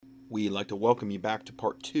We'd like to welcome you back to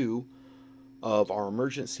part 2 of our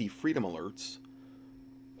emergency freedom alerts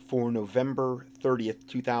for November 30th,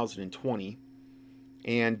 2020.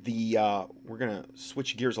 And we're going to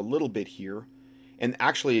switch gears a little bit here. And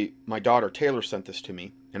actually, my daughter Taylor sent this to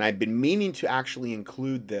me, and I've been meaning to actually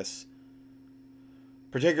include this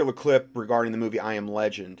particular clip regarding the movie I Am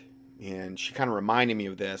Legend. And she kind of reminded me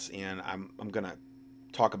of this, and I'm going to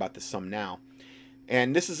talk about this some now.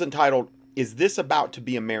 And this is entitled, "Is This About to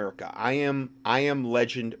Be America? I Am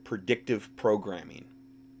Legend Predictive Programming."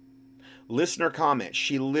 Listener comment,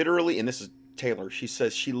 she literally, and this is Taylor,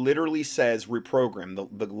 she literally says reprogram.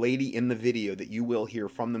 The lady in the video that you will hear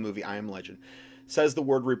from the movie I Am Legend says the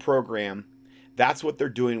word reprogram. That's what they're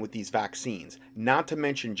doing with these vaccines. Not to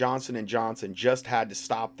mention Johnson & Johnson just had to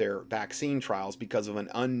stop their vaccine trials because of an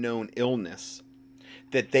unknown illness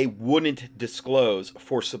that they wouldn't disclose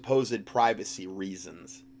for supposed privacy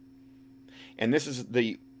reasons. And this is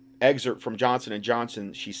the excerpt from Johnson &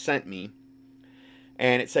 Johnson she sent me.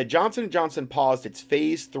 And it said, Johnson & Johnson paused its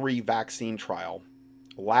phase 3 vaccine trial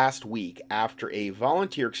last week after a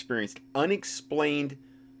volunteer experienced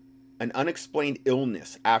an unexplained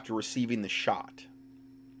illness after receiving the shot.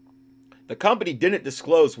 The company didn't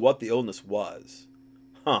disclose what the illness was,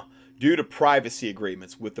 due to privacy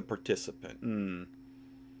agreements with the participant.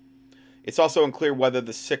 It's also unclear whether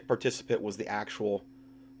the sick participant was the actual...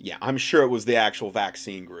 Yeah, I'm sure it was the actual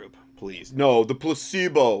vaccine group. Please. No, the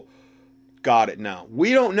placebo. Got it. No.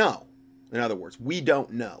 We don't know. In other words, we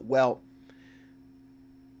don't know. Well,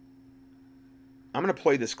 I'm going to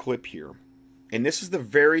play this clip here. And this is the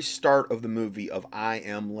very start of the movie of I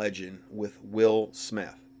Am Legend with Will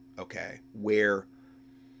Smith. Okay. Where...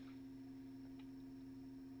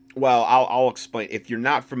 Well, I'll explain. If you're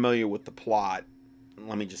not familiar with the plot,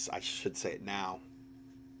 I should say it now.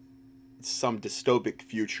 It's some dystopic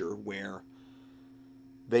future where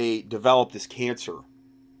they develop this cancer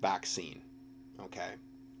vaccine, okay,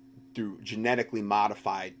 through genetically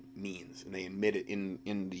modified means, and they admit it in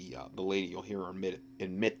the lady, you'll hear her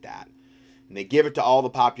admit that, and they give it to all the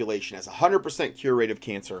population as 100% cure rate of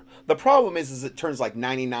cancer. The problem is it turns like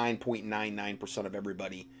 99.99% of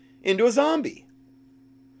everybody into a zombie,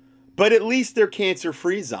 but at least they're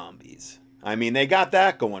cancer-free zombies. I mean, they got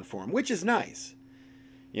that going for them, which is nice.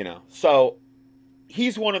 You know, so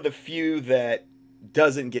he's one of the few that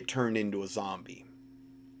doesn't get turned into a zombie.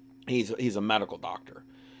 He's a medical doctor.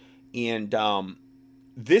 And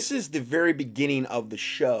this is the very beginning of the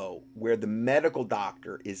show where the medical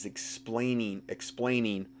doctor is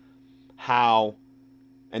explaining how,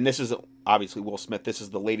 and this is obviously Will Smith, this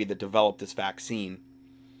is the lady that developed this vaccine,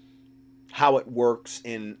 how it works,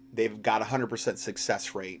 and they've got a 100%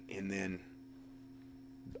 success rate, and then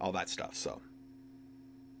all that stuff. So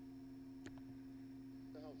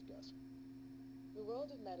the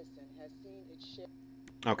world of medicine has seen its share.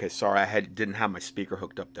 Okay, sorry, I didn't have my speaker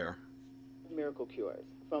hooked up there. Miracle cures,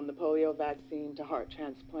 from the polio vaccine to heart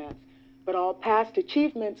transplants, but all past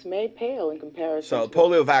achievements may pale in comparison. So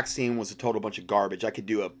polio vaccine was a total bunch of garbage. I could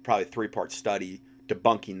do a probably 3-part study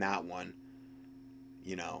debunking that one.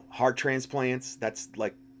 You know, heart transplants, that's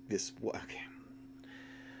like this. Okay.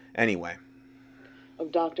 Anyway.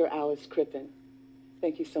 Of Dr. Alice Crippen.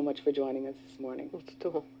 Thank you so much for joining us this morning.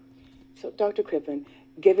 So, Dr. Crippen,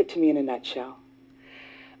 give it to me in a nutshell.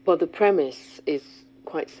 Well, the premise is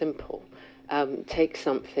quite simple. Take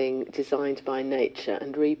something designed by nature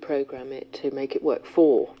and reprogram it to make it work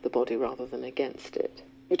for the body rather than against it.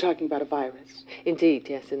 You're talking about a virus? Indeed,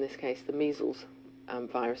 yes. In this case, the measles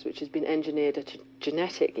virus, which has been engineered at a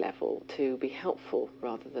genetic level to be helpful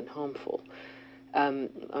rather than harmful. I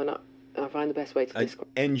find the best way to describe...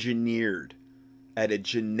 Engineered at a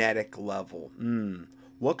genetic level.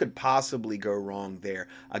 What could possibly go wrong there?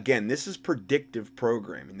 Again, this is predictive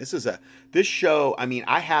programming. This show, I mean,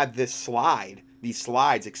 I had these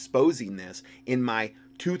slides exposing this in my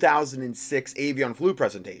 2006 avian flu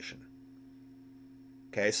presentation.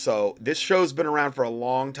 Okay, so this show's been around for a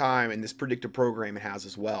long time, and this predictive programming has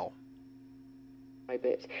as well.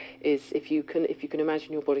 Bit is if you can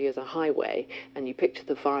imagine your body as a highway, and you picture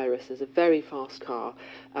the virus as a very fast car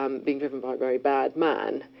being driven by a very bad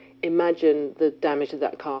man. Imagine the damage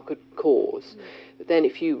that car could cause. Then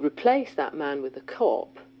if you replace that man with a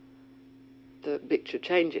cop, the picture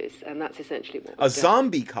changes, and that's essentially what a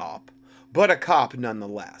zombie cop, but a cop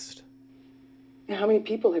nonetheless. How many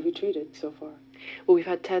people have you treated so far? Well, we've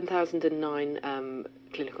had 10,009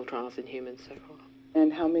 clinical trials in humans so far.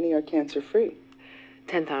 And how many are cancer-free?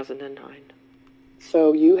 10,009.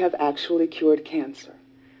 So you have actually cured cancer?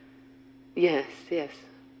 Yes. Yes,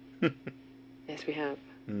 we have.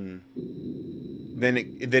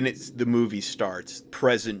 then it's the movie starts,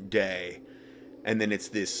 present day, and then it's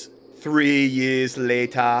this 3 years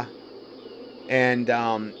later, and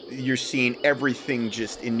you're seeing everything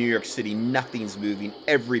just in New York City. Nothing's moving.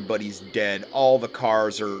 Everybody's dead. All the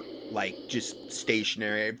cars are like just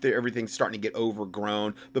stationary. Everything's starting to get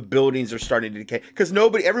overgrown. The buildings are starting to decay because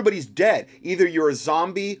everybody's dead. Either you're a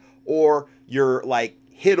zombie or you're like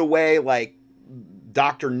hid away like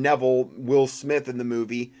Dr. Neville, Will Smith in the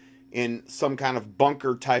movie, in some kind of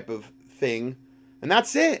bunker type of thing. And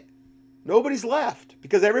that's it. Nobody's left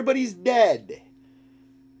because everybody's dead.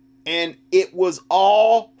 And it was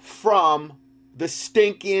all from the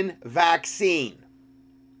stinking vaccine.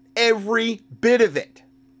 Every bit of it.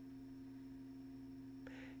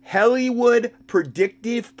 Hollywood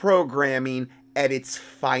predictive programming at its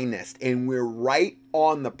finest. And we're right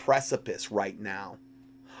on the precipice right now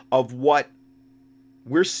of what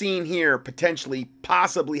we're seeing here potentially,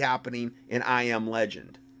 possibly happening in I Am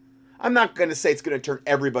Legend. I'm not going to say it's going to turn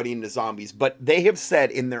everybody into zombies, but they have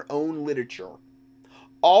said in their own literature,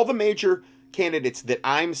 all the major candidates that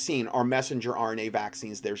I'm seeing are messenger RNA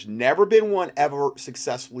vaccines. There's never been one ever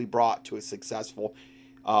successfully brought to a successful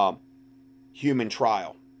human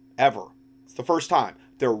trial. Ever. It's the first time.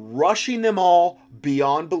 They're rushing them all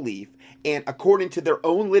beyond belief. And according to their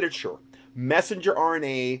own literature, messenger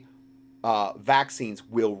RNA vaccines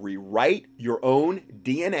will rewrite your own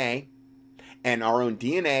DNA, and our own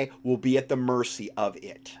DNA will be at the mercy of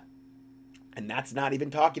it. And that's not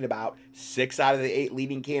even talking about 6 out of the 8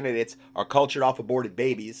 leading candidates are cultured off aborted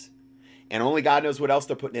babies. And only God knows what else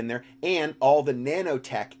they're putting in there. And all the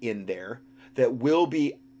nanotech in there that will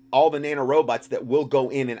be, all the nanorobots that will go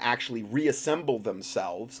in and actually reassemble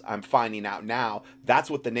themselves. I'm finding out now that's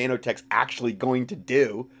what the nanotech's actually going to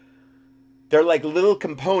do. They're like little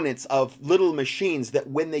components of little machines that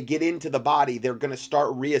when they get into the body, they're going to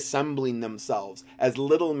start reassembling themselves as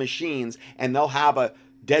little machines, and they'll have a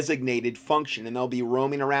designated function, and they'll be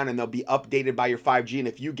roaming around, and they'll be updated by your 5G. And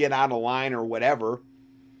if you get out of line or whatever,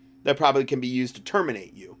 that probably can be used to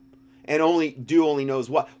terminate you. And only knows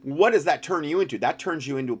what. What does that turn you into? That turns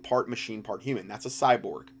you into a part machine, part human. That's a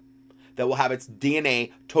cyborg that will have its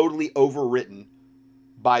DNA totally overwritten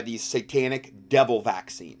by these satanic devil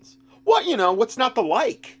vaccines. What, what's not to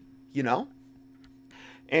like,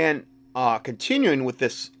 And continuing with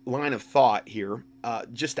this line of thought here,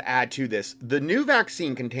 just to add to this, the new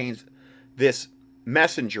vaccine contains this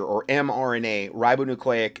messenger or mRNA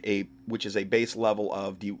ribonucleic, which is a base level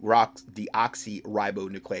of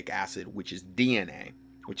deoxyribonucleic acid, which is DNA,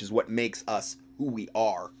 which is what makes us who we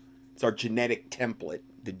are. It's our genetic template,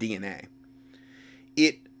 the DNA.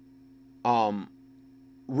 It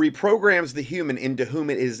reprograms the human into whom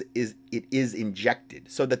it is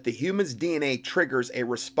injected, so that the human's DNA triggers a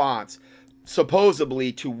response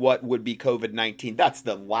supposedly to what would be COVID-19. That's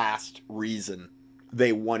the last reason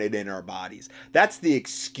they want it in our bodies. That's the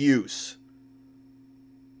excuse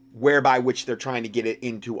whereby which they're trying to get it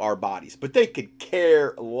into our bodies. But they could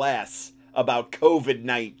care less about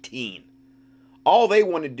COVID-19. All they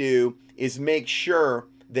want to do is make sure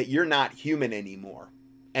that you're not human anymore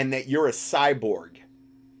and that you're a cyborg.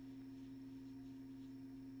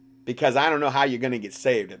 Because I don't know how you're going to get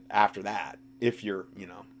saved after that. If you're,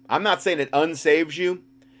 I'm not saying it unsaves you.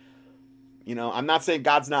 I'm not saying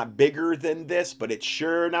God's not bigger than this, but it's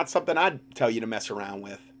sure not something I'd tell you to mess around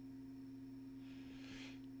with.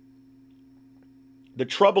 The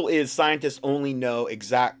trouble is scientists don't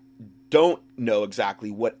know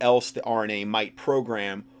exactly what else the RNA might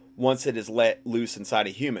program once it is let loose inside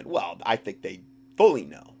a human. Well, I think they fully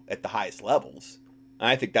know at the highest levels. And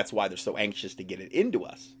I think that's why they're so anxious to get it into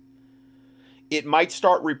us. It might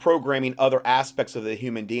start reprogramming other aspects of the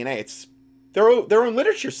human DNA. It's their own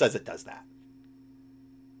literature says it does that.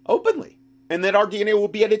 Openly. And that our DNA will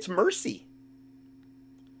be at its mercy.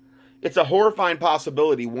 It's a horrifying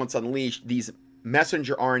possibility once unleashed. These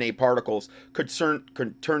messenger RNA particles could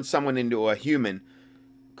turn someone into a human,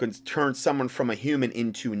 could turn someone from a human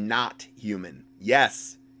into not human.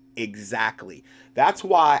 Yes, exactly. That's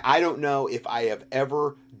why I don't know if I have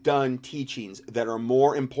ever done teachings that are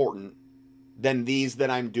more important than these that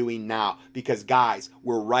I'm doing now. Because guys,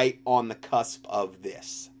 we're right on the cusp of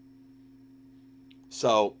this.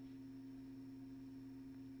 So,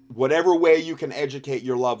 whatever way you can educate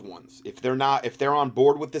your loved ones, if they're on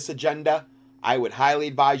board with this agenda, I would highly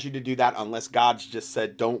advise you to do that, unless God's just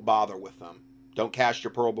said, don't bother with them. Don't cast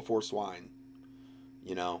your pearl before swine.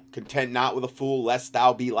 Contend not with a fool, lest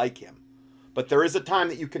thou be like him. But there is a time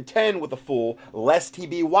that you contend with a fool, lest he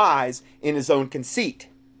be wise in his own conceit.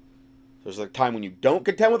 There's a time when you don't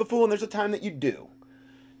contend with a fool, and there's a time that you do.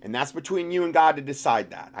 And that's between you and God to decide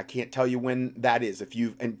that. I can't tell you when that is.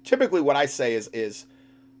 And typically what I say is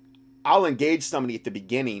I'll engage somebody at the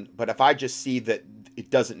beginning, but if I just see that it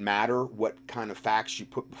doesn't matter what kind of facts you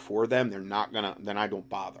put before them, then I don't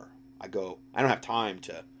bother. I don't have time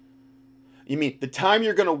to. You mean the time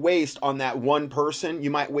you're going to waste on that one person, you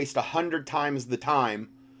might waste 100 times the time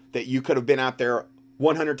that you could have been out there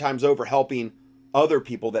 100 times over helping other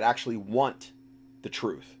people that actually want the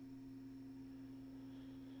truth.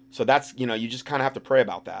 So that's, you just kind of have to pray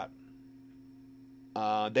about that.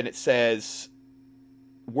 Then it says,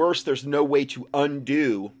 worse, there's no way to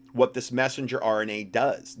undo what this messenger RNA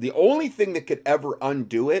does. The only thing that could ever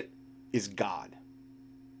undo it is God.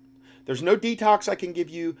 There's no detox I can give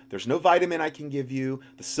you. There's no vitamin I can give you.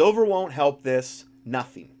 The silver won't help this.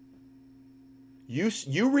 Nothing. You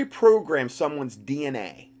reprogram someone's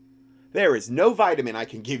DNA. There is no vitamin I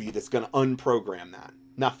can give you that's going to unprogram that.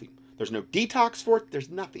 Nothing. There's no detox for it. There's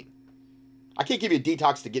nothing. I can't give you a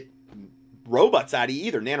detox to get robots out of you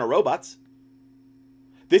either, nanorobots.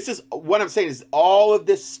 This is what I'm saying is all of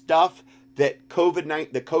this stuff that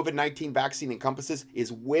the COVID-19 vaccine encompasses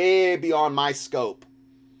is way beyond my scope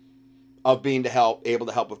of being able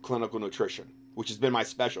to help with clinical nutrition, which has been my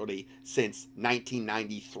specialty since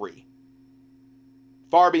 1993.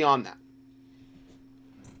 Far beyond that.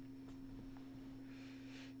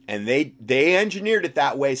 And they engineered it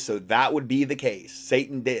that way so that would be the case.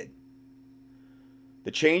 Satan did.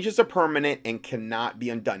 The changes are permanent and cannot be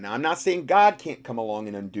undone. Now, I'm not saying God can't come along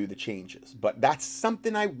and undo the changes, but that's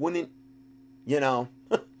something I wouldn't,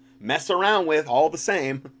 mess around with all the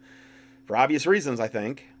same, for obvious reasons, I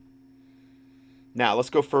think. Now, let's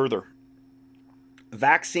go further.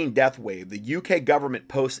 Vaccine death wave. The UK government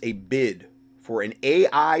posts a bid for an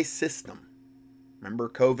AI system. Remember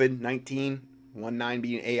COVID-19, 19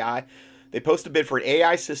 being AI? They post a bid for an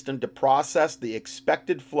AI system to process the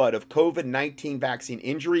expected flood of COVID-19 vaccine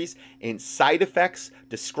injuries and side effects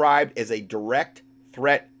described as a direct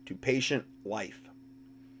threat to patient life.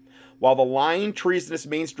 While the lying, treasonous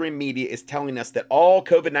mainstream media is telling us that all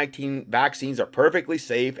COVID-19 vaccines are perfectly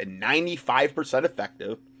safe and 95%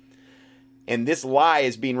 effective, and this lie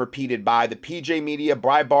is being repeated by the PJ Media,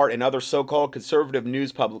 Breitbart, and other so-called conservative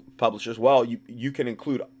news publishers, well, you can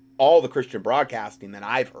include all the Christian broadcasting that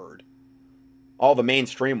I've heard. All the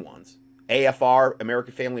mainstream ones. AFR,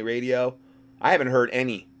 American Family Radio. I haven't heard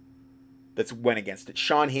any that's went against it.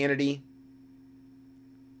 Sean Hannity.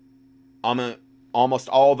 Almost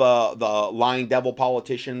all the lying devil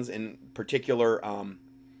politicians, in particular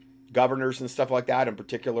governors and stuff like that, in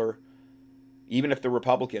particular, even if they're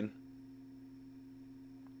Republican.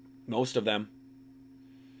 Most of them.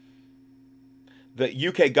 The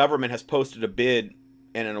UK government has posted a bid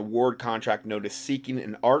and an award contract notice seeking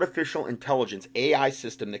an artificial intelligence AI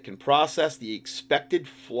system that can process the expected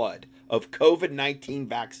flood of COVID-19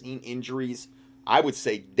 vaccine injuries, I would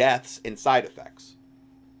say deaths and side effects.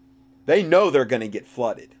 They know they're going to get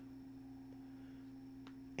flooded.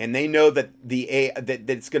 And they know that that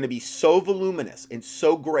it's going to be so voluminous and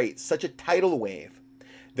so great, such a tidal wave,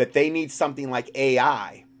 that they need something like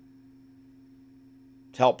AI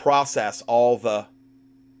to help process all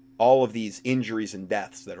of these injuries and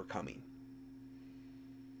deaths that are coming.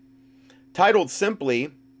 Titled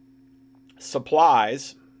simply,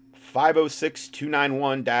 Supplies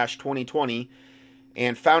 506-291-2020,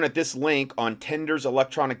 and found at this link on Tender's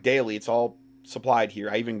Electronic Daily. It's all supplied here.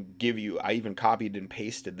 I even copied and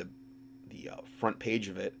pasted the front page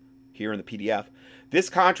of it here in the PDF. This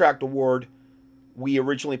contract award we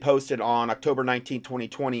originally posted on October 19,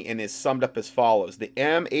 2020, and is summed up as follows. The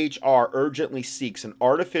MHR urgently seeks an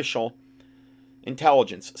artificial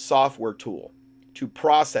intelligence software tool to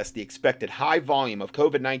process the expected high volume of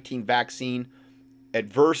COVID-19 vaccine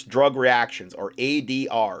adverse drug reactions, or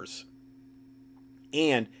ADRs,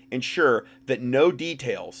 and ensure that no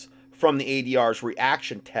details from the ADR's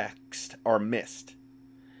reaction text are missed.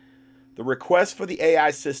 The request for the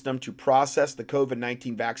AI system to process the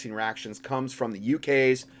COVID-19 vaccine reactions comes from the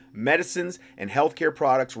UK's Medicines and Healthcare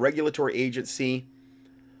Products Regulatory Agency,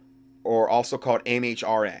 or also called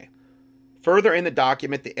MHRA. Further in the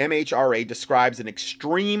document, the MHRA describes an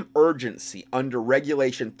extreme urgency under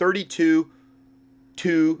Regulation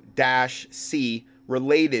 32.2-C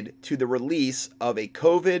related to the release of a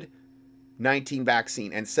COVID-19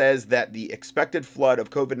 vaccine, and says that the expected flood of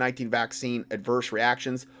COVID-19 vaccine adverse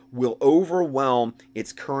reactions will overwhelm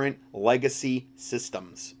its current legacy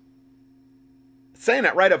systems. Saying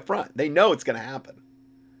that right up front. They know it's going to happen.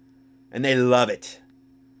 And they love it.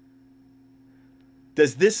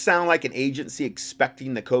 Does this sound like an agency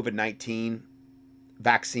expecting the COVID-19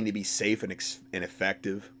 vaccine to be safe and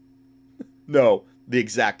effective? No, the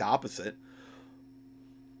exact opposite.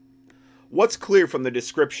 What's clear from the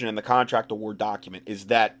description in the contract award document is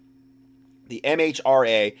that the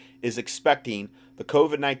MHRA is expecting the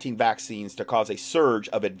COVID-19 vaccines to cause a surge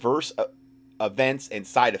of adverse events and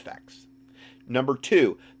side effects. Number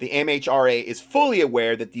 2, the MHRA is fully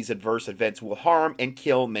aware that these adverse events will harm and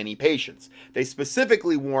kill many patients. They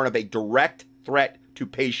specifically warn of a direct threat to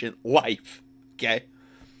patient life. Okay?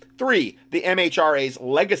 3, the MHRA's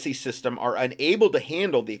legacy system are unable to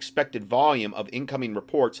handle the expected volume of incoming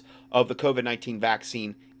reports of the COVID-19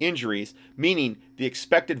 vaccine injuries, meaning the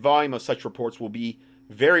expected volume of such reports will be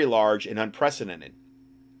very large and unprecedented.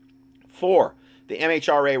 4, the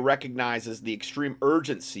MHRA recognizes the extreme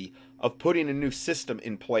urgency of putting a new system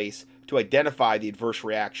in place to identify the adverse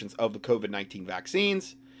reactions of the COVID-19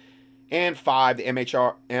 vaccines. And 5, the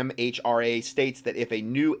MHRA states that if a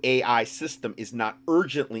new AI system is not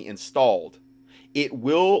urgently installed, it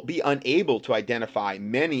will be unable to identify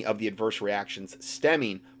many of the adverse reactions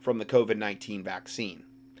stemming from the COVID-19 vaccine,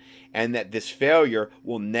 and that this failure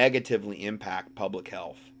will negatively impact public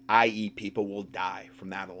health, i.e., people will die from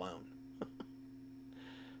that alone.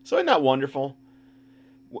 So isn't that wonderful?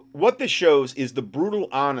 What this shows is the brutal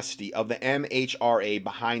honesty of the MHRA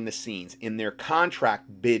behind the scenes in their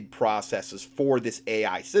contract bid processes for this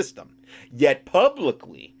AI system. Yet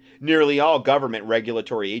publicly, nearly all government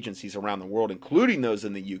regulatory agencies around the world, including those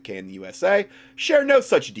in the UK and the USA, share no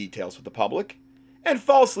such details with the public and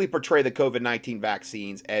falsely portray the COVID-19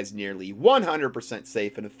 vaccines as nearly 100%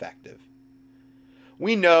 safe and effective.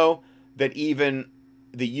 We know that even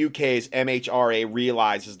the UK's MHRA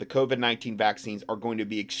realizes the COVID-19 vaccines are going to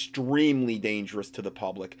be extremely dangerous to the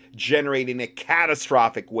public, generating a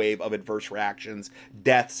catastrophic wave of adverse reactions,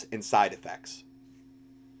 deaths, and side effects.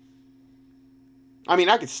 I mean,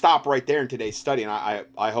 I could stop right there in today's study, and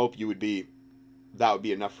I hope that would be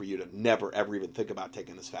enough for you to never, ever even think about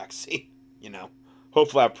taking this vaccine.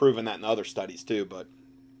 Hopefully I've proven that in other studies too, but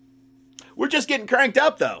we're just getting cranked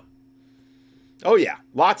up, though. Oh yeah,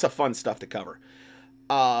 lots of fun stuff to cover.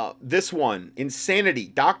 This one, insanity.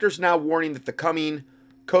 Doctors now warning that the coming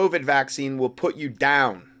COVID vaccine will put you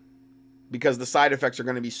down because the side effects are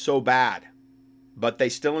going to be so bad. But they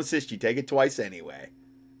still insist you take it twice anyway.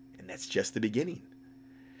 And that's just the beginning.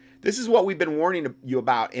 This is what we've been warning you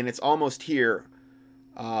about, and it's almost here.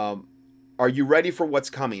 Are you ready for what's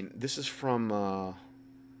coming? This is from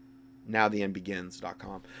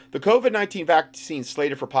nowtheendbegins.com. The COVID-19 vaccine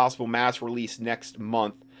slated for possible mass release next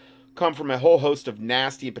month come from a whole host of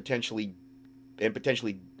nasty and potentially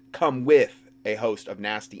come with a host of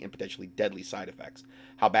nasty and potentially deadly side effects.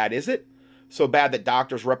 How bad is it? So bad that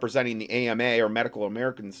doctors representing the AMA or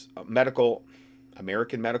American Medical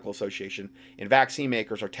Association and vaccine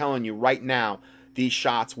makers are telling you right now these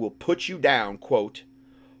shots will put you down, quote,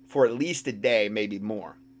 for at least a day, maybe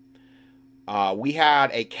more. We had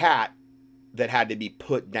a cat that had to be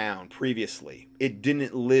put down previously. It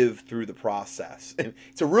didn't live through the process. And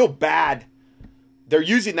it's a real bad, they're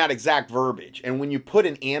using that exact verbiage. And when you put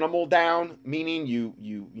an animal down, meaning you're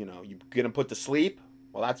going to put to sleep,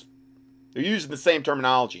 well, they're using the same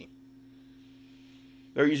terminology.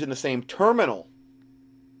 They're using the same terminology,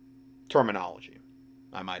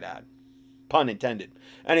 I might add. Pun intended.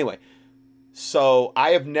 Anyway, so I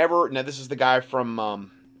have never, now this is the guy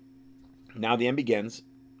from Now the End Begins.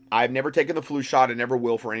 I've never taken the flu shot and never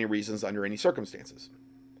will for any reasons under any circumstances.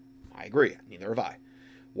 I agree. Neither have I.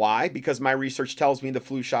 Why? Because my research tells me the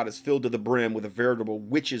flu shot is filled to the brim with a veritable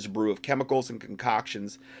witch's brew of chemicals and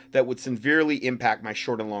concoctions that would severely impact my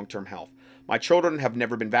short and long-term health. My children have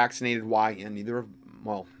never been vaccinated. Why? And neither of,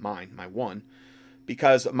 mine, my one.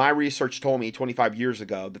 Because my research told me 25 years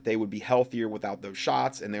ago that they would be healthier without those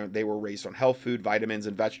shots, and they were raised on health food, vitamins,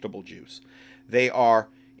 and vegetable juice. They are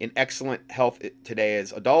in excellent health today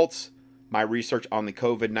as adults. My research on the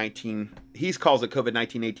COVID-19, he calls it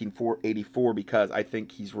COVID-19 1884 because I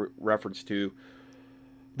think he's reference to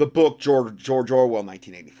the book George Orwell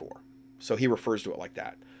 1984. So he refers to it like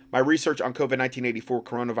that. My research on COVID-19 84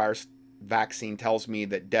 coronavirus vaccine tells me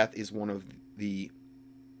that death is one of the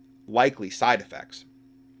likely side effects.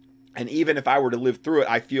 And even if I were to live through it,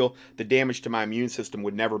 I feel the damage to my immune system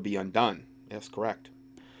would never be undone. Yes, correct.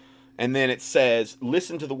 And then it says,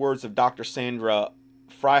 listen to the words of Dr. Sandra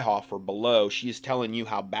Freihofer below. She is telling you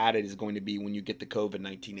how bad it is going to be when you get the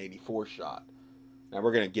COVID-19 84 shot. Now,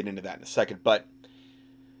 we're going to get into that in a second. But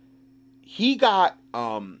he got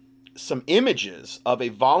some images of a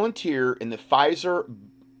volunteer in the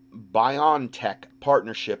Pfizer-BioNTech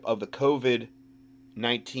partnership of the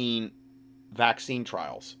COVID-19 vaccine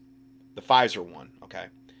trials. The Pfizer one, okay?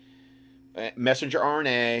 Messenger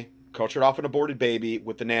RNA, cultured off an aborted baby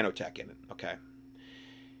with the nanotech in it, okay?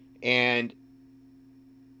 And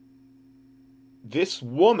this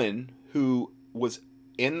woman who was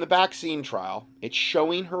in the vaccine trial, it's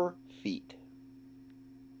showing her feet.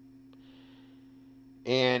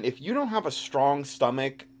 And if you don't have a strong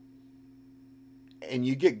stomach and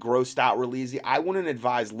you get grossed out real easy, I wouldn't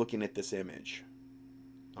advise looking at this image.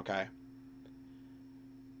 Okay?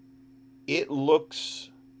 It looks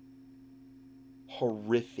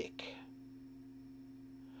horrific.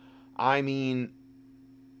 I mean,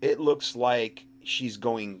 it looks like she's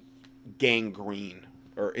going gangrene,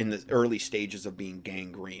 or in the early stages of being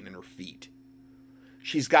gangrene in her feet.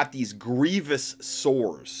 She's got these grievous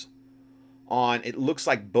sores on, it looks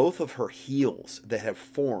like, both of her heels that have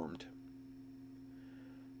formed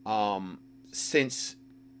since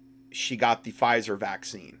she got the Pfizer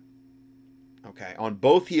vaccine. Okay, on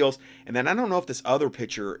both heels. And then I don't know if this other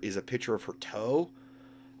picture is a picture of her toe.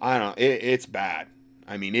 I don't know. It's bad.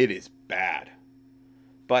 I mean, it is bad.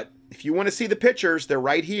 But if you want to see the pictures, they're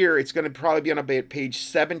right here. It's going to probably be on about page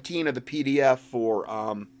 17 of the PDF for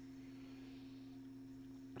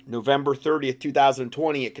November 30th,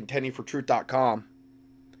 2020 at contendingfortruth.com.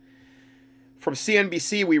 From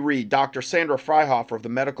CNBC, we read, Dr. Sandra Fryhofer of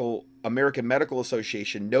the American Medical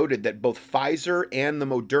Association noted that both Pfizer and the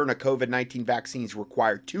Moderna COVID-19 vaccines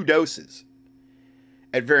require 2 doses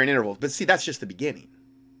at varying intervals. But see, that's just the beginning.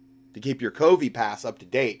 To keep your COVID pass up to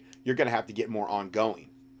date, you're going to have to get more ongoing.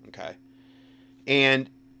 Okay.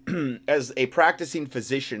 And as a practicing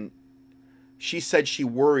physician, she said she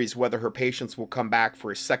worries whether her patients will come back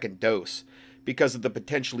for a second dose because of the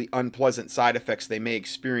potentially unpleasant side effects they may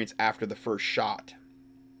experience after the first shot.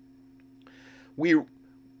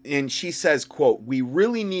 And she says, quote, "We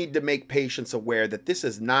really need to make patients aware that this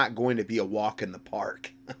is not going to be a walk in the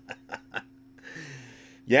park."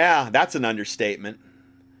 Yeah, that's an understatement.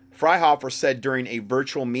 Fryhofer said during a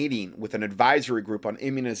virtual meeting with an advisory group on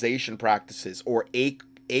immunization practices, or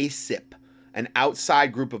ACIP, an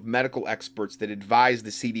outside group of medical experts that advise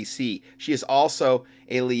the CDC. She is also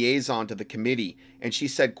a liaison to the committee. And she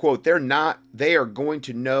said, quote, they are going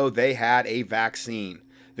to know they had a vaccine.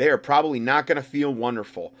 They are probably not going to feel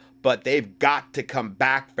wonderful, but they've got to come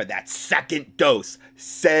back for that second dose,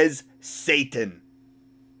 says Satan.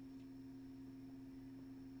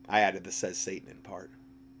 I added the says Satan in part.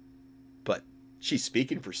 But she's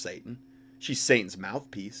speaking for Satan. She's Satan's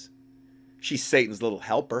mouthpiece. She's Satan's little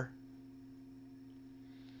helper.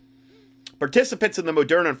 Participants in the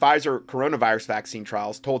Moderna and Pfizer coronavirus vaccine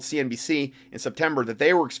trials told CNBC in September that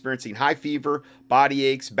they were experiencing high fever, body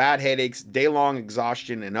aches, bad headaches, day-long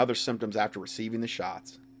exhaustion, and other symptoms after receiving the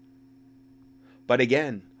shots. But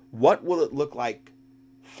again, what will it look like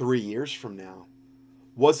 3 years from now?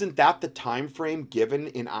 Wasn't that the time frame given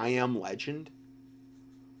in I Am Legend?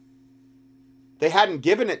 They hadn't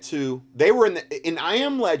given it to... They were in I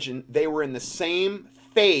Am Legend, they were in the same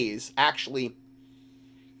phase, actually...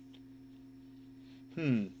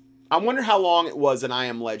 I wonder how long it was in I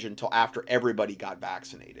Am Legend until after everybody got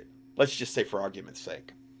vaccinated. Let's just say for argument's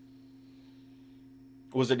sake.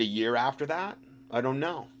 Was it a year after that? I don't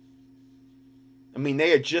know. I mean, they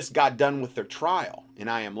had just got done with their trial in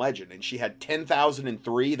I Am Legend, and she had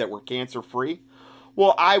 10,003 that were cancer-free.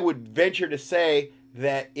 Well, I would venture to say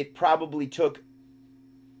that it probably took,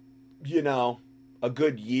 a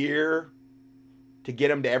good year to get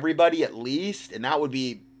them to everybody at least, and that would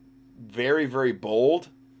be very, very bold.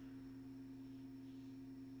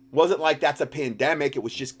 Wasn't like that's a pandemic. It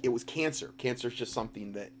was cancer. Cancer is just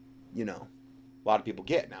something that, a lot of people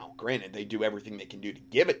get now. Granted, they do everything they can do to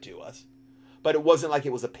give it to us, but it wasn't like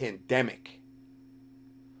it was a pandemic.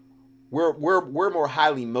 We're more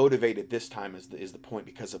highly motivated this time is the point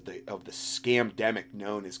because of the scamdemic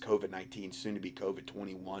known as COVID-19, soon to be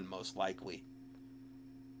COVID-21 most likely.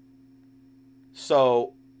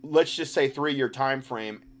 So let's just say 3-year time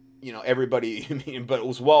frame. Everybody, but it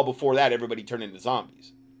was well before that, everybody turned into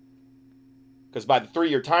zombies. Because by the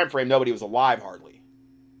 3-year time frame, nobody was alive hardly.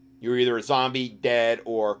 You were either a zombie, dead,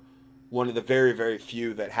 or one of the very, very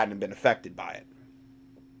few that hadn't been affected by it.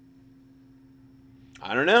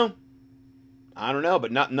 I don't know,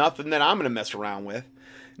 but nothing that I'm going to mess around with.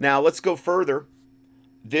 Now, let's go further.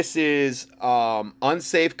 This is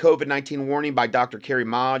unsafe COVID-19 warning by Dr. Carrie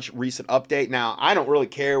Madge, recent update. Now, I don't really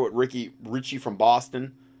care what Richie from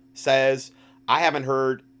Boston says. I haven't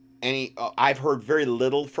heard any, I've heard very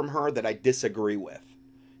little from her that I disagree with.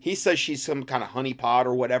 He says she's some kind of honeypot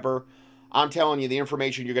or whatever. I'm telling you, the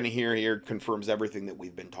information you're going to hear here confirms everything that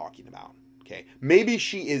we've been talking about. Okay, maybe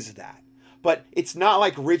she is that, but it's not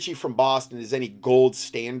like Richie from Boston is any gold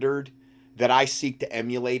standard that I seek to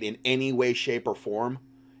emulate in any way, shape, or form,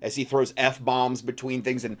 as he throws F-bombs between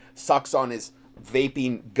things and sucks on his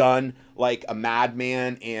vaping gun like a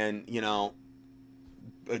madman and, you know,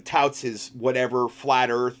 touts his whatever flat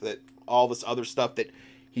earth, that all this other stuff that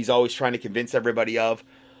he's always trying to convince everybody of.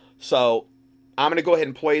 So I'm going to go ahead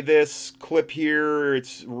and play this clip here.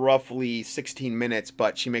 It's roughly 16 minutes,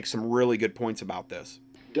 but she makes some really good points about this.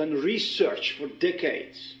 Done research for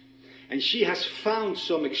decades, and she has found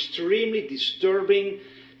some extremely disturbing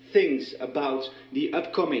things about the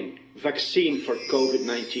upcoming vaccine for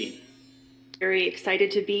COVID-19. Very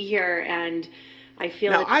excited to be here, and I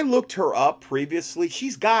feel... Now, I looked her up previously.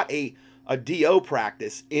 She's got a DO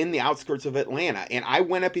practice in the outskirts of Atlanta, and I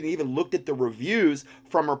went up and even looked at the reviews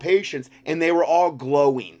from her patients, and they were all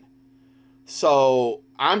glowing. So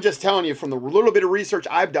I'm just telling you, from the little bit of research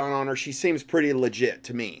I've done on her, she seems pretty legit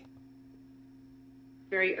to me.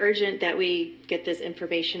 Very urgent that we get this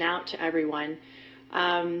information out to everyone.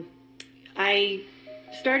 I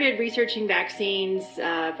started researching vaccines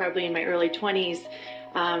probably in my early 20s,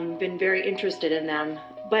 been very interested in them,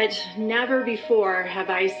 but never before have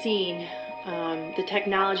I seen the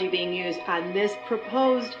technology being used on this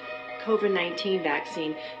proposed COVID-19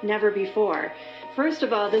 vaccine. Never before. First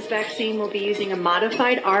of all, this vaccine will be using a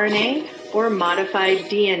modified RNA or modified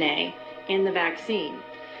DNA in the vaccine.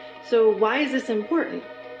 So why is this important?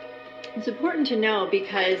 It's important to know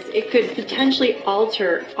because it could potentially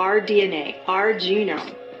alter our DNA, our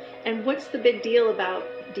genome. And what's the big deal about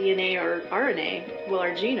DNA or RNA? Well,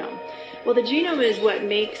 our genome. Well, the genome is what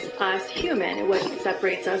makes us human and what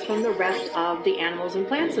separates us from the rest of the animals and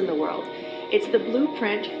plants in the world. It's the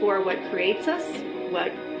blueprint for what creates us,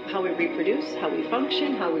 how we reproduce, how we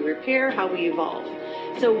function, how we repair, how we evolve.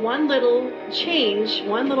 So one little change,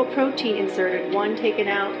 one little protein inserted, one taken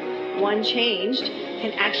out, one changed,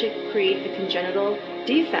 can actually create a congenital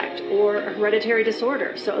defect or a hereditary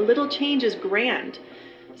disorder. So a little change is grand.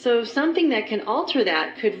 So something that can alter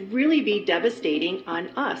that could really be devastating on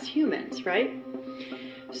us humans, right?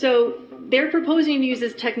 So they're proposing to use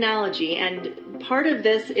this technology, and part of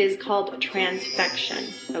this is called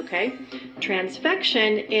transfection, okay?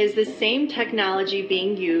 Transfection is the same technology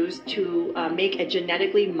being used to make a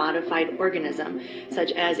genetically modified organism,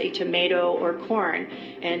 such as a tomato or corn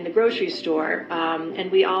in the grocery store. And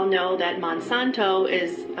we all know that Monsanto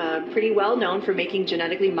is pretty well known for making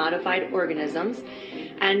genetically modified organisms.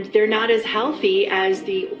 And they're not as healthy as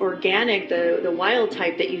the organic, the wild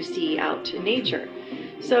type that you see out in nature.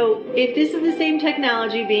 So if this is the same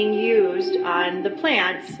technology being used on the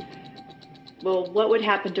plants, well, what would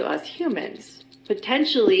happen to us humans?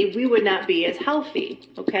 Potentially, we would not be as healthy,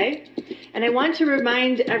 okay? And I want to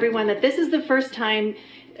remind everyone that this is the first time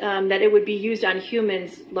that it would be used on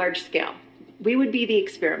humans large scale. We would be the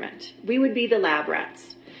experiment. We would be the lab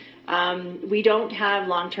rats. We don't have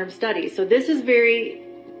long-term studies. So this is very,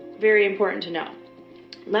 very important to know.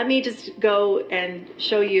 Let me just go and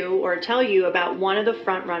show you or tell you about one of the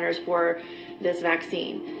front runners for this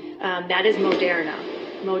vaccine. That is Moderna.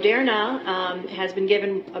 Moderna has been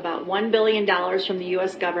given about $1 billion from the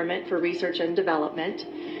U.S. government for research and development.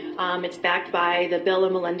 It's backed by the Bill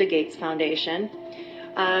and Melinda Gates Foundation.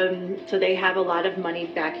 So they have a lot of money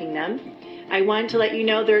backing them. I wanted to let you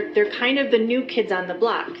know they're kind of the new kids on the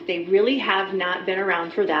block. They really have not been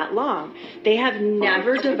around for that long. They have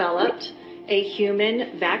never developed a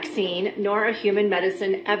human vaccine nor a human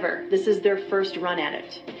medicine ever. This is their first run at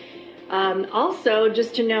it. Also,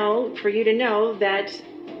 just to know, for you to know that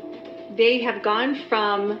they have gone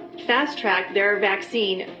from fast track their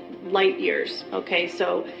vaccine light years. Okay,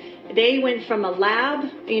 so they went from a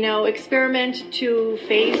lab, experiment to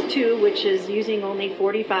phase 2, which is using only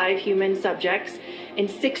 45 human subjects in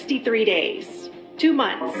 63 days, 2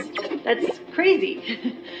 months. That's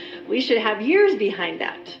crazy. We should have years behind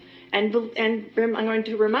that. And I'm going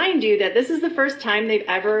to remind you that this is the first time they've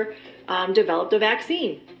ever developed a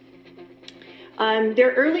vaccine.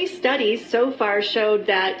 Their early studies so far showed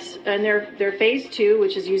that in their phase 2,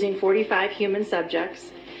 which is using 45 human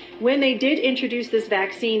subjects, when they did introduce this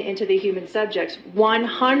vaccine into the human subjects,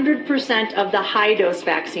 100% of the high-dose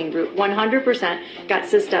vaccine group, 100% got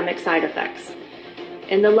systemic side effects.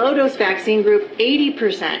 In the low-dose vaccine group,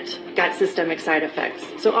 80% got systemic side effects.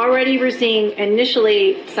 So already we're seeing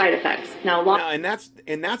initially side effects.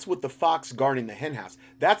 And that's what the fox guarding the henhouse.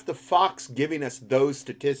 That's the fox giving us those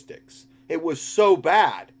statistics. It was so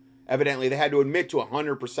bad. Evidently, they had to admit to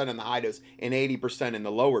 100% in the high dose and 80% in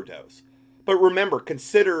the lower dose. But remember,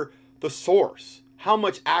 consider the source. How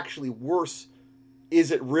much actually worse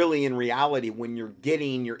is it really in reality when you're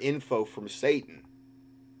getting your info from Satan?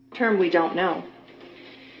 Term we don't know.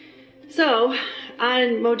 So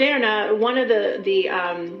on Moderna, one of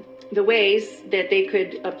the ways that they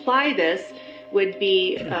could apply this would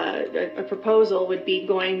be a proposal would be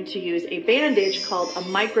going to use a bandage called a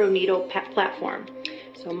microneedle platform.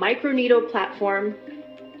 So microneedle platform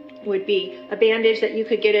would be a bandage that you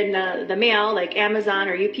could get in the mail, like Amazon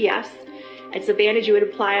or UPS. It's a bandage you would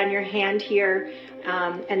apply on your hand here,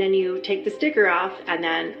 and then you take the sticker off, and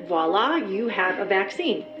then voila, you have a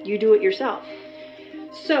vaccine. You do it yourself.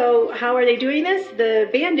 So how are they doing this? The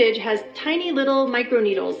bandage has tiny little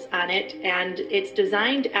microneedles on it, and it's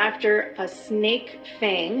designed after a snake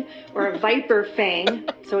fang or a viper fang.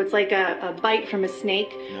 So it's like a bite from a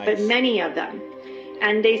snake, Nice. but many of them.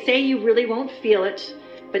 And they say you really won't feel it,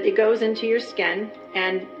 but it goes into your skin,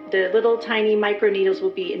 and the little tiny microneedles will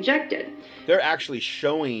be injected. They're actually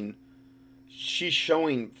she's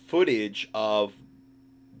showing footage of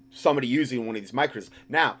somebody using one of these micros.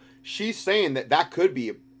 Now, she's saying that could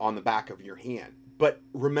be on the back of your hand. But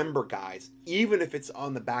remember, guys, even if it's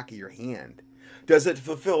on the back of your hand, does it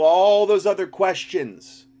fulfill all those other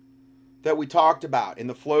questions that we talked about in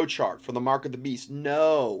the flow chart for the mark of the beast?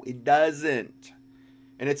 No, it doesn't.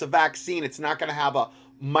 And it's a vaccine. It's not going to have a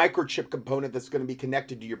microchip component that's going to be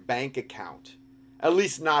connected to your bank account. At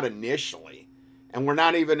least not initially. And we're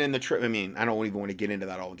not even in the I mean, I don't even want to get into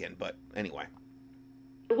that all again, but anyway.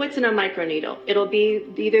 What's in a microneedle? It'll be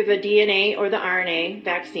either the DNA or the RNA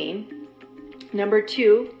vaccine. Number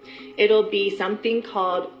 2, it'll be something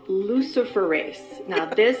called luciferase. Now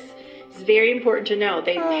this is very important to know.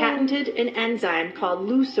 They patented an enzyme called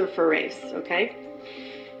luciferase, okay?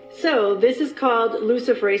 So this is called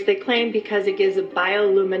luciferase, they claim, because it gives a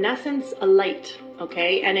bioluminescence, a light,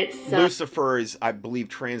 okay? And it's... Lucifer is, I believe,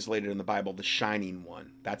 translated in the Bible, the shining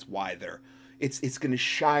one. That's why it's going to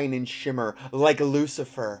shine and shimmer like a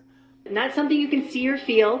Lucifer. Not something you can see or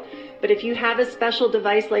feel, but if you have a special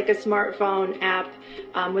device like a smartphone app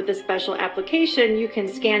with a special application, you can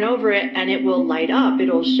scan over it and it will light up.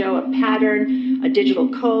 It'll show a pattern, a digital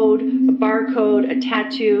code, a barcode, a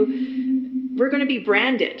tattoo. We're going to be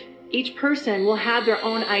branded. Each person will have their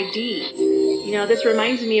own ID. You know, this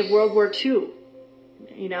reminds me of World War II.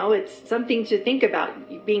 You know, it's something to think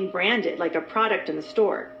about, being branded like a product in the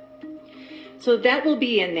store. So that will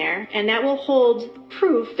be in there, and that will hold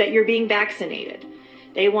proof that you're being vaccinated.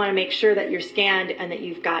 They want to make sure that you're scanned and that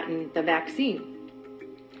you've gotten the vaccine.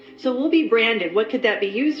 So we'll be branded. What could that be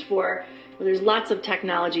used for? Well, there's lots of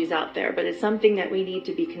technologies out there, but it's something that we need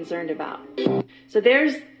to be concerned about. So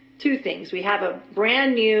there's 2 things. We have a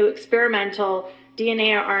brand new experimental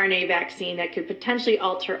DNA or RNA vaccine that could potentially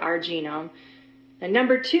alter our genome. And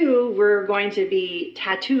number 2, we're going to be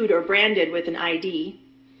tattooed or branded with an ID.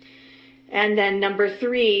 And then number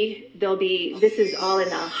 3, this is all in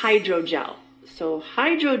a hydrogel. So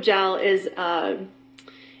hydrogel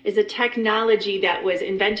is a technology that was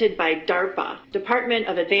invented by DARPA, Department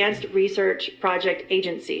of Advanced Research Project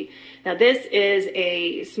Agency. Now this is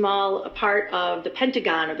a small part of the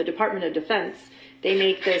Pentagon or the Department of Defense. They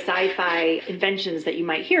make the sci-fi inventions that you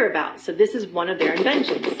might hear about. So this is one of their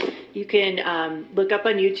inventions. You can look up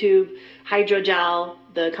on YouTube, hydrogel,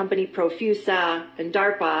 the company Profusa, and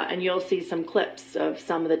DARPA, and you'll see some clips of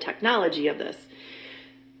some of the technology of this.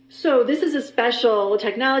 So this is a special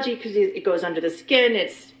technology because it goes under the skin,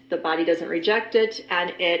 the body doesn't reject it, and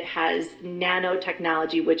it has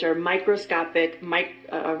nanotechnology, which are microscopic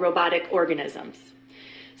robotic organisms.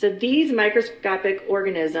 So these microscopic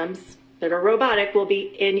organisms that are robotic will be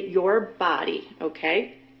in your body,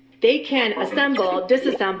 okay? They can assemble,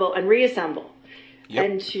 disassemble, and reassemble. Yep.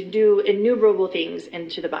 And to do innumerable things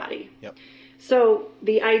into the body. Yep. So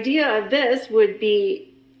the idea of this would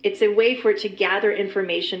be, it's a way for it to gather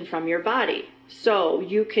information from your body. So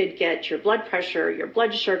you could get your blood pressure, your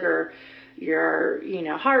blood sugar, your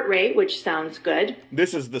heart rate, which sounds good.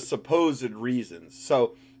 This is the supposed reasons.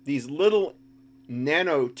 So these little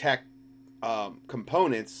nanotech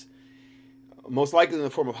components, most likely in the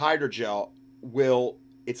form of hydrogel,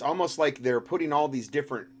 it's almost like they're putting all these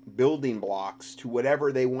different building blocks to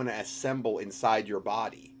whatever they want to assemble inside your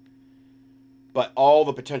body. But all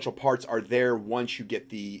the potential parts are there once you get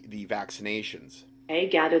the vaccinations. Okay,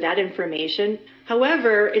 gather that information.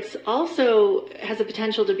 However, it's also has the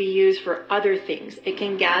potential to be used for other things. It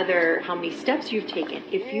can gather how many steps you've taken,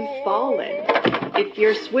 if you've fallen, if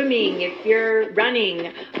you're swimming, if you're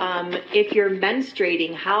running, if you're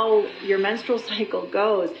menstruating, how your menstrual cycle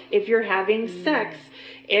goes, if you're having sex,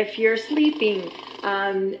 if you're sleeping.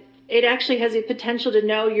 It actually has the potential to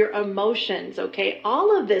know your emotions, okay?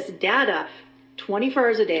 All of this data, 24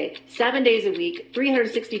 hours a day, 7 days a week,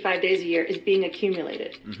 365 days a year is being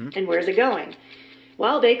accumulated. Mm-hmm. And where's it going?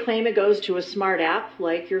 Well, they claim it goes to a smart app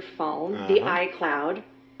like your phone, the iCloud,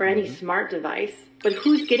 or any smart device. But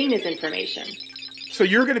who's getting this information? So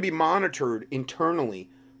you're going to be monitored internally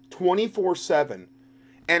 24/7.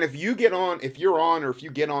 And if you get on, if you're on, or if you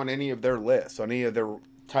get on any of their lists, on any of their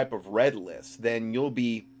type of red lists, then you'll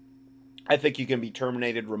be, I think you can be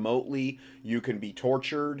terminated remotely. You can be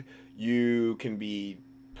tortured. You can be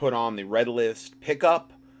put on the red list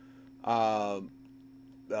pickup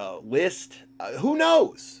list. Who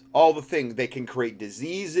knows? All the things. They can create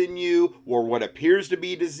disease in you or what appears to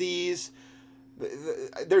be disease.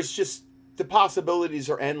 There's just, the possibilities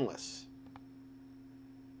are endless.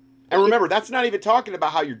 And remember, that's not even talking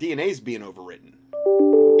about how your DNA is being overwritten.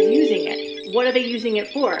 Using it. What are they using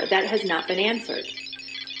it for? That has not been answered.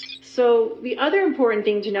 So the other important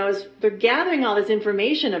thing to know is they're gathering all this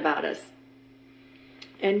information about us.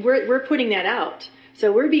 And we're putting that out.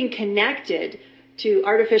 So we're being connected to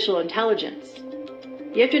artificial intelligence.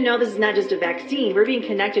 You have to know this is not just a vaccine. We're being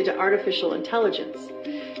connected to artificial intelligence.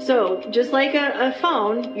 So just like a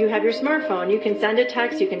phone, you have your smartphone, you can send a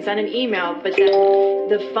text, you can send an email, but then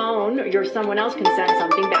the phone or someone else can send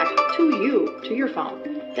something back to you, to your phone.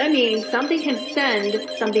 That means something can send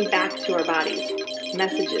something back to our bodies,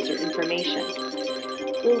 messages or information.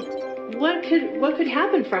 Well, what could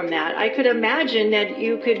happen from that? I could imagine that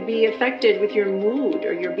you could be affected with your mood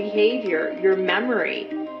or your behavior, your memory.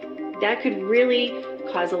 That could really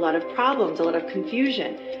cause a lot of problems, a lot of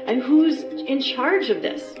confusion. And who's in charge of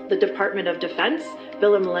this? The Department of Defense,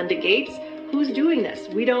 Bill and Melinda Gates? Who's doing this?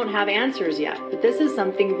 We don't have answers yet, but this is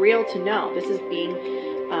something real to know. This is being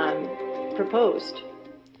proposed.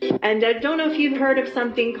 And I don't know if you've heard of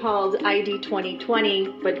something called ID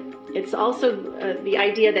 2020, but it's also the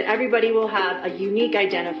idea that everybody will have a unique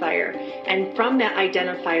identifier. And from that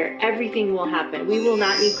identifier, everything will happen. We will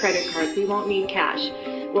not need credit cards. We won't need cash.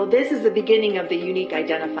 Well, this is the beginning of the unique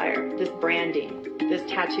identifier, this branding, this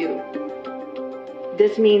tattoo.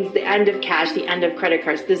 This means the end of cash, the end of credit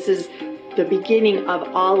cards. This is the beginning of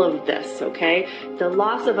all of this, okay? The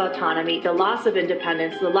loss of autonomy, the loss of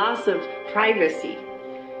independence, the loss of privacy.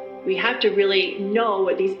 We have to really know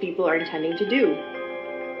what these people are intending to do.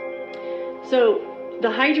 So the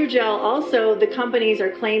hydrogel, also the companies are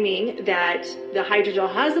claiming that the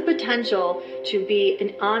hydrogel has the potential to be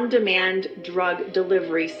an on-demand drug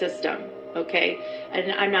delivery system, okay?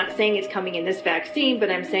 And I'm not saying it's coming in this vaccine, but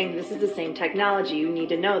I'm saying this is the same technology. You need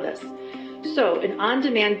to know this. So an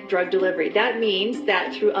on-demand drug delivery, that means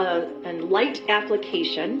that through a light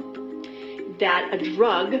application, that a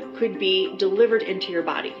drug could be delivered into your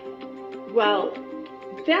body. Well,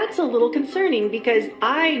 that's a little concerning because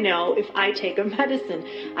I know if I take a medicine,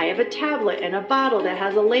 I have a tablet and a bottle that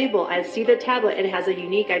has a label. I see the tablet, it has a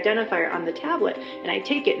unique identifier on the tablet, and I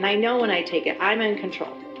take it, and I know when I take it, I'm in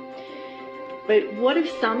control. But what if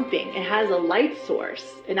something, it has a light source,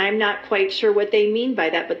 and I'm not quite sure what they mean by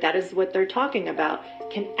that, but that is what they're talking about,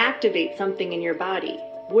 can activate something in your body?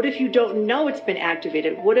 What if you don't know it's been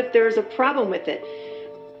activated? What if there's a problem with it?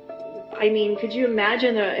 I mean, could you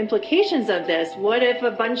imagine the implications of this? What if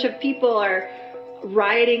a bunch of people are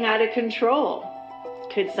rioting out of control?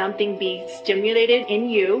 Could something be stimulated in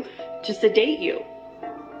you to sedate you?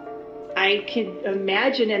 I could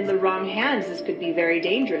imagine in the wrong hands, this could be very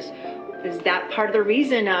dangerous. Is that part of the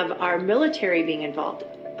reason of our military being involved?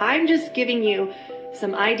 I'm just giving you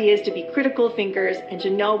some ideas to be critical thinkers and to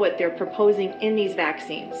know what they're proposing in these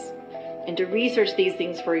vaccines and to research these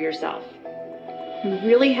things for yourself. You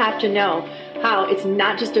really have to know how it's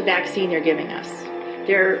not just a vaccine they're giving us.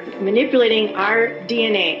 They're manipulating our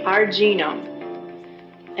DNA, our genome.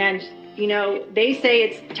 And, you know, they say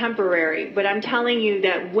it's temporary, but I'm telling you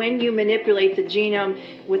that when you manipulate the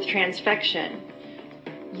genome with transfection,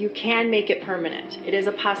 you can make it permanent. It is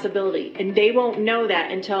a possibility. And they won't know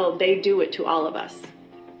that until they do it to all of us.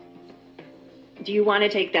 Do you want to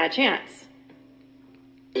take that chance?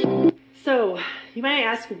 So you might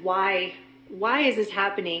ask why is this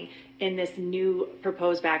happening in this new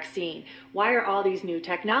proposed vaccine? Why are all these new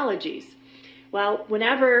technologies? Well,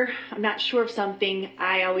 whenever I'm not sure of something,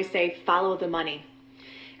 I always say, follow the money.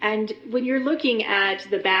 And when you're looking at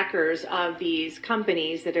the backers of these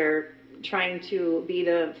companies that are trying to be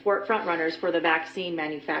the front runners for the vaccine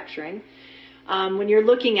manufacturing, when you're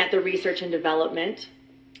looking at the research and development,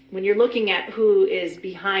 when you're looking at who is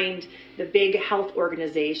behind the big health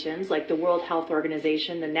organizations like the World Health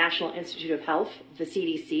Organization, the National Institute of Health, the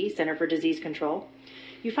CDC, Center for Disease Control,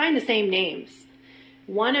 you find the same names.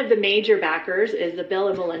 One of the major backers is the Bill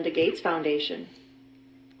and Melinda Gates Foundation.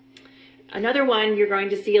 Another one you're going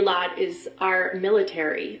to see a lot is our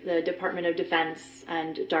military, the Department of Defense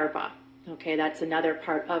and DARPA. Okay, that's another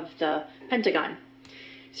part of the Pentagon.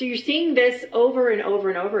 So you're seeing this over and over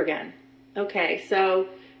and over again. Okay, so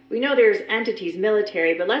we know there's entities,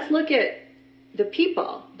 military, but let's look at the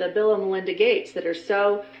people, the Bill and Melinda Gates, that are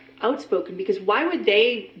so outspoken, because why would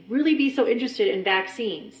they really be so interested in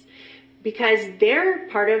vaccines? Because they're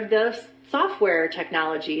part of the software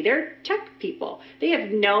technology. They're tech people. They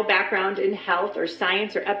have no background in health or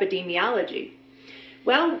science or epidemiology.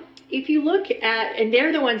 Well, if you look at, and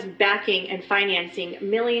they're the ones backing and financing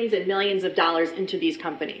millions and millions of dollars into these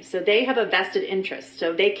companies. So they have a vested interest.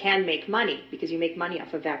 So they can make money, because you make money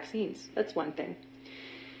off of vaccines. That's one thing.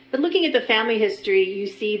 But looking at the family history, you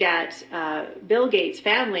see that Bill Gates'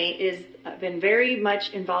 family has been very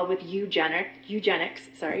much involved with eugenics.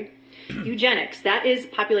 That is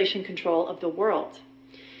population control of the world.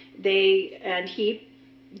 He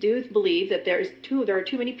do believe that there are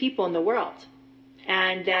too many people in the world,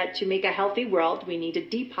 and that to make a healthy world, we need to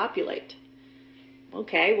depopulate.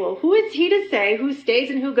 Okay, well, who is he to say who stays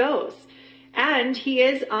and who goes? And he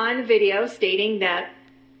is on video stating that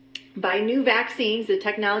by new vaccines, the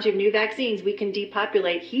technology of new vaccines, we can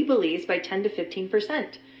depopulate, he believes, by 10 to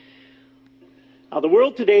 15%. The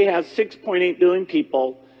world today has 6.8 billion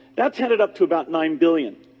people. That's headed up to about 9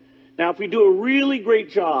 billion. Now, if we do a really great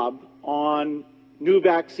job on new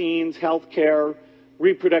vaccines, healthcare,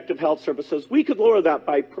 reproductive health services, we could lower that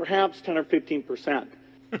by perhaps 10 or 15%.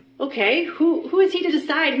 Okay, who is he to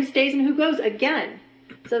decide who stays and who goes again?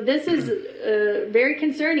 So this is very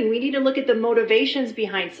concerning. We need to look at the motivations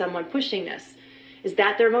behind someone pushing this. Is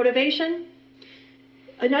that their motivation?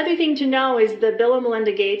 Another thing to know is the Bill and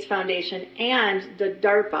Melinda Gates Foundation and the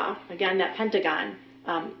DARPA, again, that Pentagon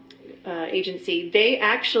agency, they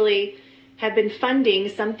actually have been funding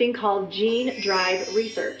something called gene drive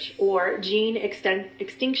research, or gene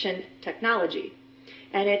extinction technology.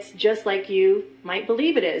 And it's just like you might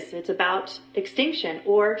believe it is. It's about extinction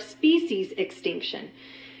or species extinction.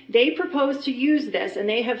 They propose to use this, and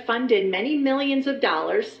they have funded many millions of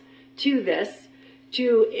dollars to this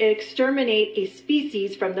to exterminate a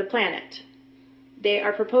species from the planet. They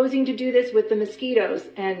are proposing to do this with the mosquitoes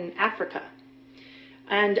in Africa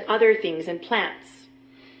and other things and plants.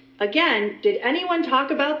 Again, did anyone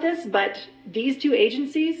talk about this but these two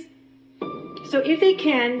agencies? So if they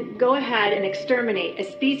can go ahead and exterminate a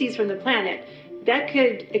species from the planet, that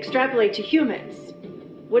could extrapolate to humans.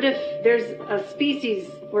 What if there's a species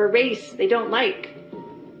or a race they don't like?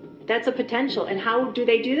 That's a potential. And how do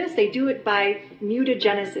they do this? They do it by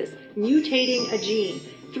mutagenesis, mutating a gene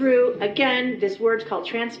through, again, this word's called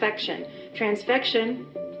transfection. Transfection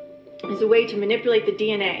is a way to manipulate the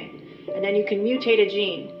DNA, and then you can mutate a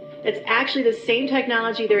gene. That's actually the same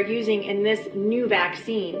technology they're using in this new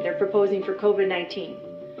vaccine they're proposing for COVID-19.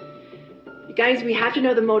 You guys, we have to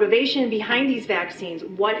know the motivation behind these vaccines.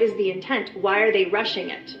 What is the intent? Why are they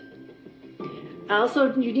rushing it?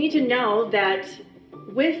 Also, you need to know that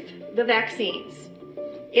with the vaccines,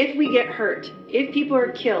 if we get hurt, if people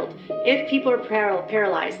are killed, if people are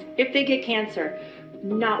paralyzed, if they get cancer,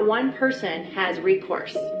 not one person has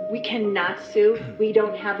recourse. We cannot sue. We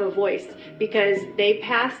don't have a voice, because they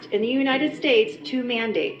passed in the United States 2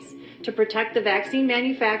 mandates to protect the vaccine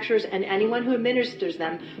manufacturers and anyone who administers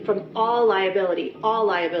them from all liability, all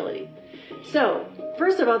liability. So,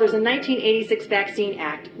 first of all, there's a 1986 Vaccine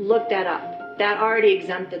Act. Look that up. That already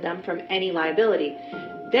exempted them from any liability.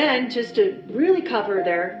 Then, just to really cover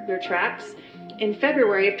their tracks, in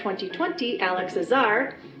February of 2020, Alex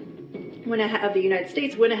Azar of the United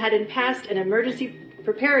States went ahead and passed an Emergency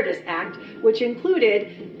Preparedness Act, which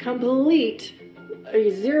included complete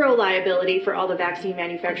zero liability for all the vaccine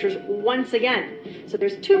manufacturers once again. So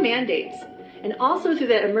there's 2 mandates. And also through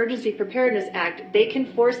that Emergency Preparedness Act, they can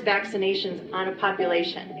force vaccinations on a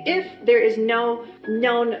population if there is no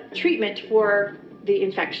known treatment for the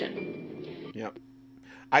infection. Yep.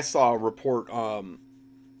 I saw a report from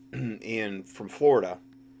Florida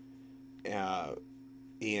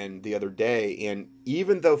and the other day, and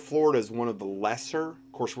even though Florida is one of the lesser,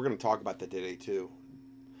 of course we're going to talk about that today too,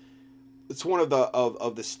 it's one of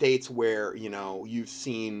the states where, you know, you've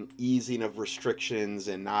seen easing of restrictions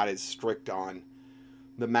and not as strict on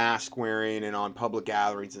the mask wearing and on public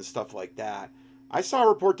gatherings and stuff like that. I saw a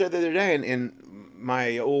report the other day in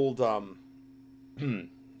my old the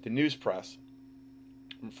news press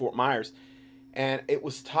from Fort Myers, and it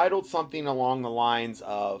was titled something along the lines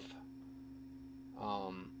of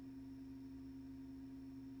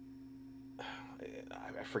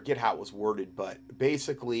I forget how it was worded, but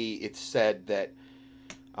basically it said that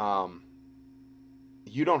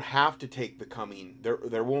you don't have to take the coming,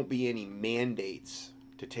 there won't be any mandates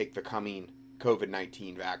to take the coming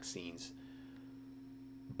COVID-19 vaccines,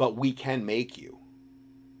 but we can make you.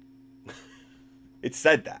 It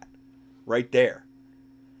said that right there.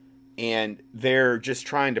 And they're just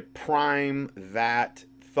trying to prime that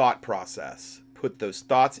thought process. Put those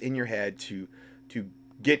thoughts in your head to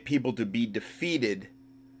get people to be defeated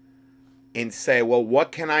and say, well,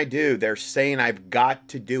 what can I do? They're saying I've got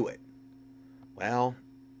to do it. Well,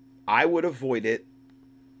 I would avoid it.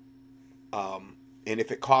 And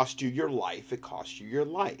if it costs you your life, it costs you your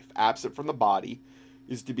life. Absent from the body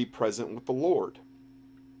is to be present with the Lord.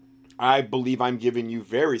 I believe I'm giving you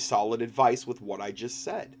very solid advice with what I just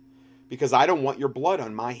said, because I don't want your blood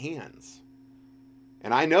on my hands.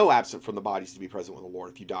 And I know absent from the body is to be present with the Lord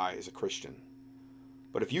if you die as a Christian.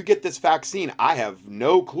 But if you get this vaccine, I have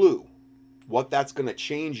no clue what that's going to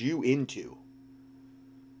change you into.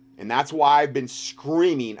 And that's why I've been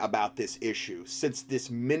screaming about this issue since this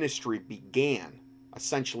ministry began,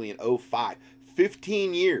 essentially in 2005.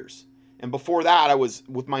 15 years. And before that, I was,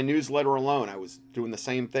 with my newsletter alone, I was doing the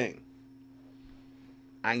same thing.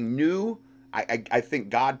 I knew, I think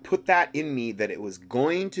God put that in me, that it was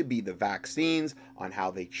going to be the vaccines, on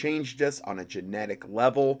how they changed us on a genetic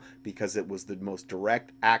level, because it was the most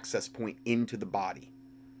direct access point into the body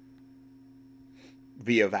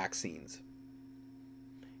via vaccines.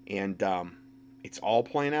 And it's all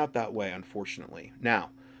playing out that way, unfortunately.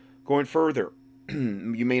 Now, going further,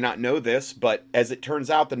 you may not know this, but as it turns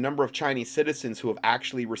out, the number of Chinese citizens who have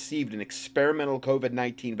actually received an experimental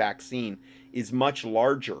COVID-19 vaccine is much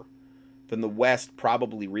larger than the West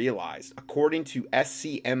probably realized. According to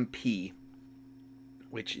SCMP,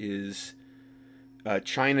 which is a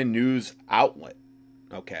China news outlet,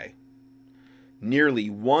 okay, nearly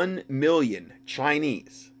 1 million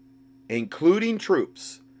Chinese, including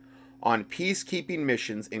troops on peacekeeping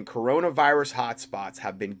missions in coronavirus hotspots,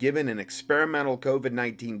 have been given an experimental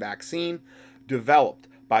COVID-19 vaccine developed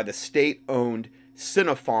by the state-owned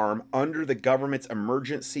Sinopharm under the government's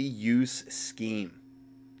emergency use scheme.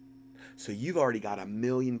 So you've already got 1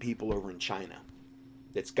 million people over in China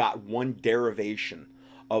that's got one derivation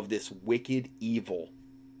of this wicked, evil,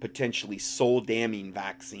 potentially soul-damning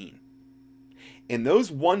vaccine. And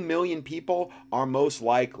those 1 million people are most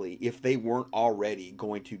likely, if they weren't already,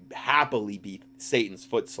 going to happily be Satan's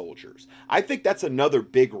foot soldiers. I think that's another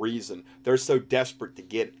big reason they're so desperate to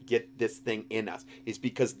get this thing in us, is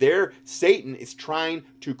because Satan is trying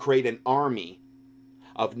to create an army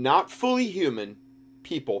of not fully human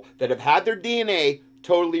people that have had their DNA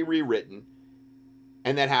totally rewritten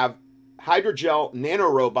and that have hydrogel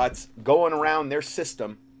nanorobots going around their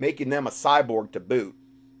system, making them a cyborg to boot,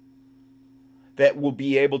 that will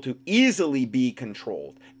be able to easily be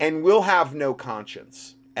controlled and will have no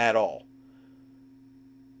conscience at all.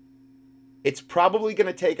 It's probably going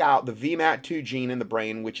to take out the VMAT2 gene in the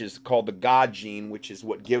brain, which is called the God gene, which is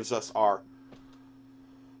what gives us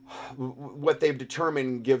what they've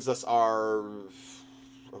determined gives us our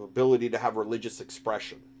ability to have religious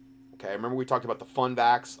expression. Okay, remember we talked about the fun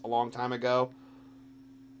vax a long time ago?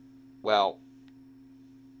 Well,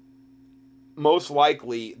 most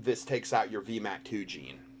likely this takes out your VMAT2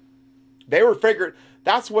 gene. They were figured,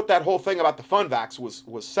 that's what that whole thing about the fun vax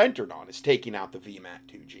was centered on, is taking out the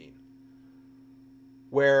VMAT2 gene.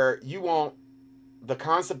 Where the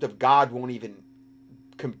concept of God won't even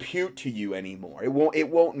compute to you anymore. It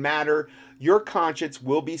won't matter. Your conscience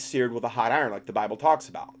will be seared with a hot iron, like the Bible talks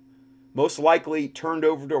about. Most likely turned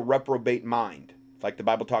over to a reprobate mind, like the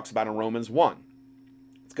Bible talks about in Romans 1.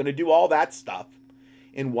 It's going to do all that stuff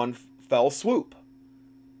in one fell swoop,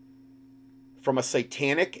 from a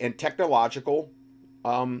satanic and technological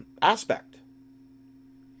aspect.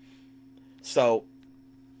 So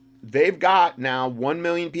they've got now 1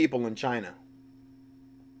 million people in China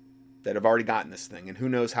that have already gotten this thing, and who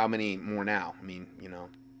knows how many more now. I mean,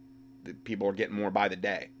 the people are getting more by the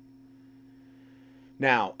day.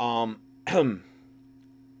 Now,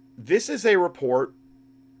 this is a report.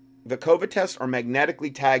 The COVID tests are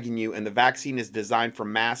magnetically tagging you, and the vaccine is designed for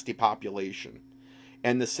mass depopulation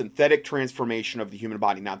and the synthetic transformation of the human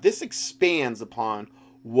body. Now, this expands upon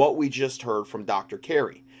what we just heard from Dr.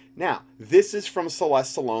 Carey. Now, this is from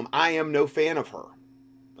Celeste Salome. I am no fan of her.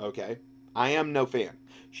 Okay? I am no fan.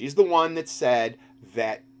 She's the one that said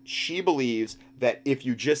that she believes that if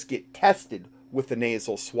you just get tested with the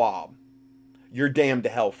nasal swab, you're damned to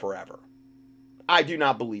hell forever. I do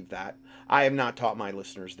not believe that. I have not taught my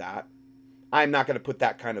listeners that. I am not going to put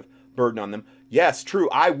that kind of burden on them. Yes, true,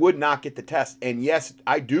 I would not get the test. And yes,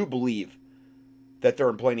 I do believe that they're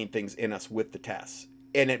implanting things in us with the tests.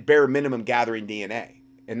 And at bare minimum, gathering DNA.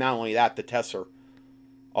 And not only that, the tests are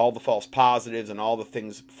all the false positives and all the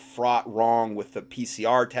things fraught wrong with the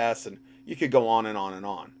PCR tests. And you could go on and on and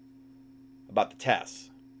on about the tests.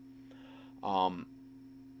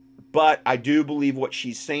 But I do believe what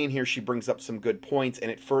she's saying here, she brings up some good points, and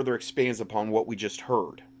it further expands upon what we just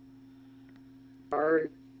heard. Are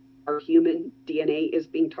human DNA is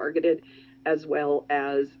being targeted, as well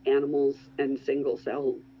as animals and single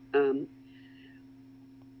cell.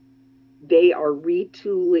 They are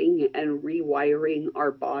retooling and rewiring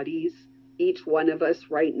our bodies. Each one of us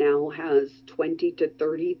right now has 20 to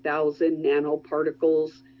 30,000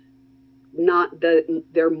 nanoparticles.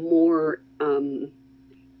 They're more,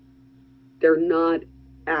 they're not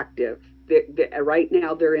active. Right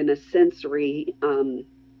now they're in a sensory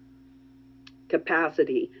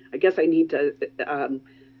capacity. I guess I need to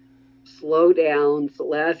slow down,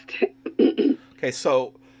 Celeste. Okay,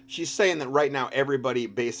 so she's saying that right now everybody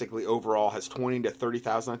basically overall has 20 to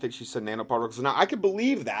 30,000, I think she said, nanoparticles. Now I could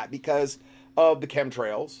believe that because of the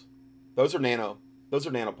chemtrails. Those are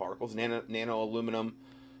nanoparticles, nano aluminum.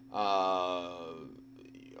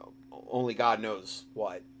 Only God knows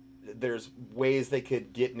what. There's ways they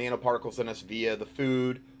could get nanoparticles in us via the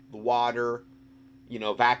food, the water,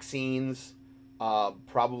 vaccines,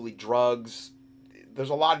 probably drugs.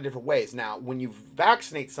 There's a lot of different ways. Now, when you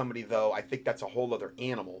vaccinate somebody, though, I think that's a whole other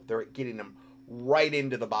animal. They're getting them right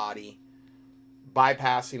into the body,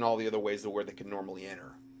 bypassing all the other ways where they can normally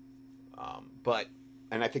enter.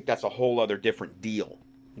 And I think that's a whole other different deal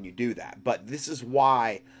when you do that. But this is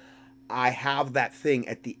why I have that thing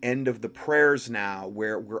at the end of the prayers now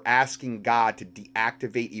where we're asking God to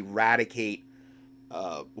deactivate, eradicate,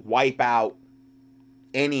 wipe out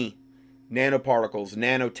any nanoparticles,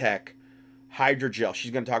 nanotech, hydrogel.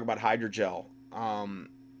 She's going to talk about hydrogel.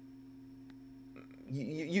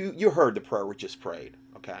 You heard the prayer we just prayed,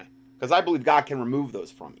 okay? Because I believe God can remove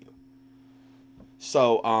those from you.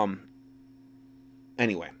 So,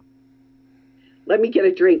 anyway. Let me get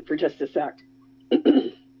a drink for just a sec.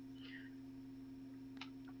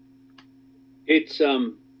 It's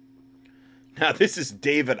Now this is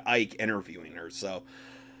David Icke interviewing her, so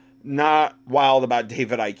not wild about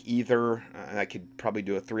David Icke either. I could probably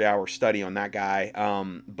do a 3-hour study on that guy.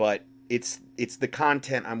 But it's the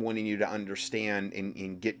content I'm wanting you to understand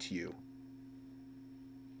and get to you.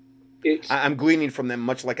 I'm gleaning from them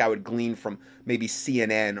much like I would glean from maybe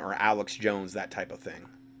CNN or Alex Jones, that type of thing.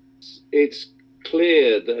 It's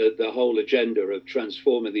clear the whole agenda of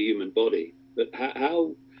transforming the human body. But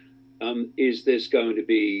how is this going to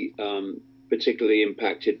be particularly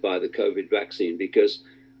impacted by the COVID vaccine? Because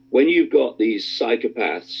when you've got these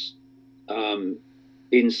psychopaths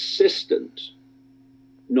insistent,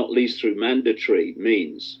 not least through mandatory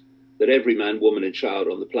means, that every man, woman, and child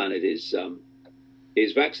on the planet is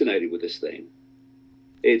vaccinated with this thing,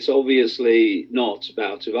 it's obviously not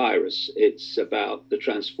about a virus. It's about the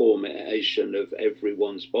transformation of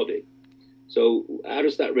everyone's body. So how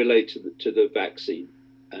does that relate to the vaccine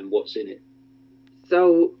and what's in it?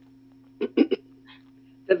 So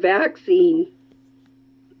the vaccine,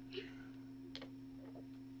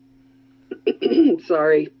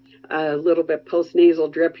 sorry, a little bit post-nasal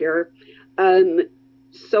drip here.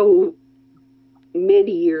 So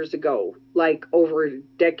many years ago, like over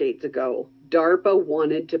decades ago, DARPA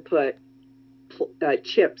wanted to put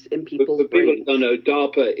chips in people's brains. People don't know,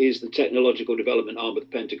 DARPA is the technological development arm of the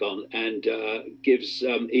Pentagon and gives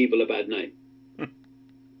evil a bad name.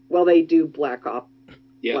 Well, they do Black Ops.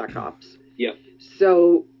 Yeah.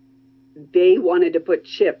 So they wanted to put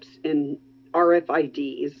chips in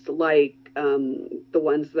RFIDs, like the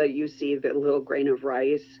ones that you see, the little grain of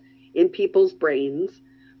rice, in people's brains,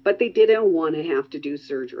 but they didn't want to have to do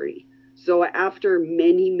surgery. So after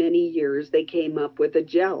many, many years, they came up with a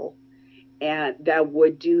gel and that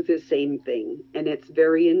would do the same thing. And it's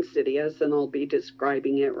very insidious, and I'll be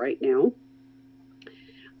describing it right now.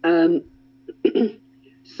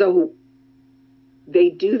 So they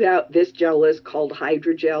do that. This gel is called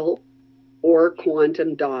hydrogel or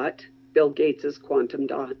quantum dot, Bill Gates's quantum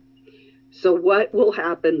dot. So what will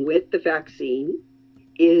happen with the vaccine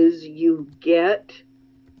is you get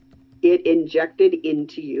it injected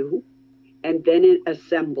into you, and then it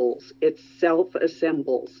assembles, it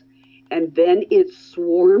self-assembles, and then it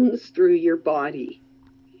swarms through your body.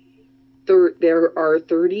 There are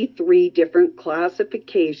 33 different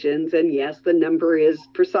classifications, and yes, the number is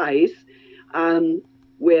precise,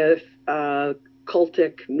 with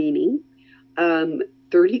cultic meaning.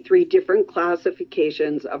 33 different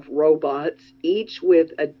classifications of robots, each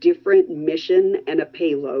with a different mission and a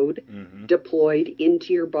payload deployed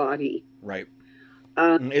into your body. Right.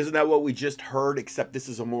 Isn't that what we just heard, except this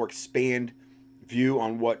is a more expanded view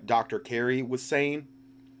on what Dr. Carey was saying?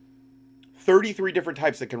 33 different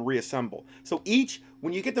types that can reassemble. So each,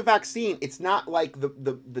 when you get the vaccine, it's not like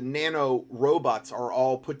the nano robots are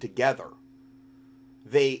all put together.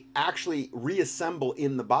 They actually reassemble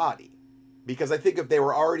in the body. Because I think if they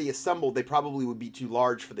were already assembled, they probably would be too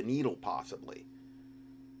large for the needle, possibly.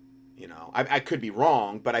 You know, I could be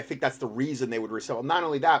wrong, but I think that's the reason they would resell. Not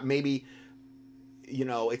only that, maybe, you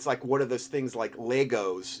know, it's like one of those things like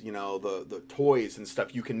Legos, you know, the toys and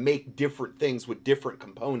stuff. You can make different things with different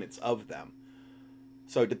components of them.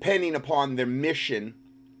 So depending upon their mission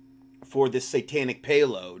for this satanic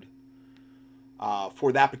payload,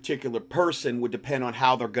 for that particular person would depend on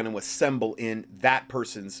how they're going to assemble in that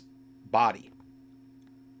person's body.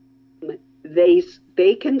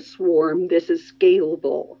 They can swarm. This is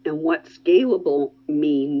scalable. And what scalable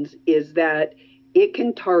means is that it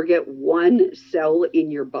can target one cell in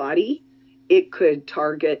your body. It could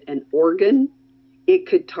target an organ. It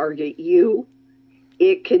could target you.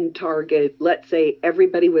 It can target, let's say,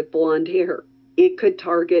 everybody with blonde hair. It could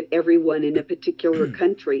target everyone in a particular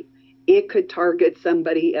country. It could target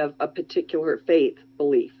somebody of a particular faith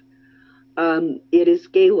belief. It is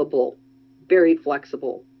scalable, very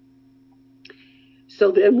flexible. So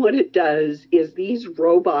then what it does is these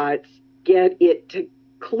robots get it to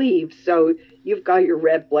cleave. So you've got your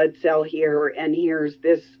red blood cell here, and here's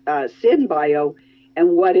this SynBio.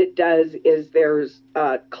 And what it does is there's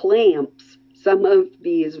clamps. Some of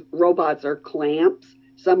these robots are clamps.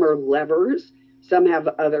 Some are levers. Some have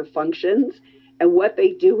other functions. And what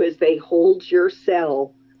they do is they hold your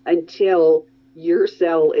cell until your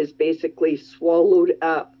cell is basically swallowed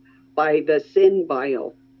up by the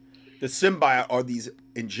SynBio. The SynBio are these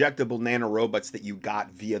injectable nanorobots that you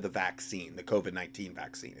got via the vaccine, the COVID-19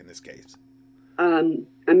 vaccine in this case. I'm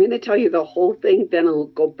going to tell you the whole thing, then I'll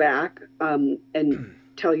go back and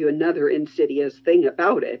tell you another insidious thing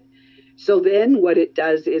about it. So then what it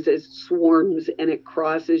does is it swarms and it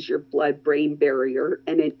crosses your blood-brain barrier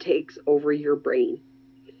and it takes over your brain.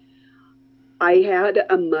 I had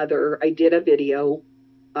a mother, I did a video,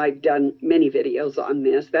 I've done many videos on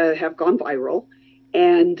this that have gone viral.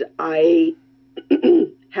 And I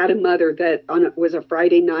had a mother that it was a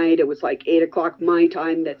Friday night. It was like 8 o'clock my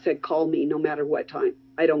time that said, call me no matter what time.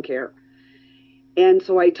 I don't care. And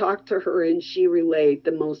so I talked to her and she relayed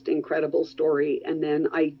the most incredible story. And then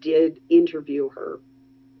I did interview her.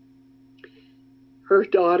 Her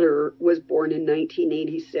daughter was born in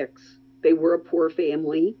 1986. They were a poor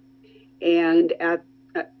family. And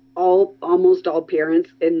almost all parents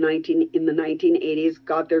in the 1980s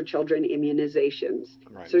got their children immunizations.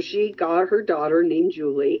 Right. So she got her daughter named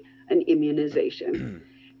Julie an immunization.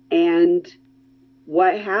 And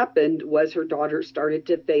what happened was her daughter started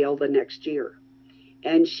to fail the next year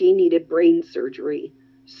and she needed brain surgery.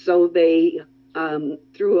 So they,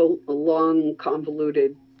 through a long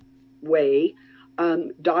convoluted way,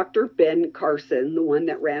 Dr. Ben Carson, the one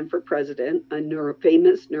that ran for president, a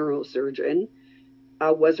famous neurosurgeon,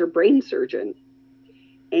 was her brain surgeon.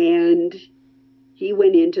 And he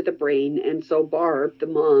went into the brain. And so Barb, the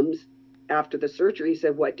moms, after the surgery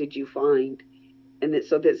said, what did you find? And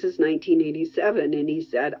so this is 1987. And he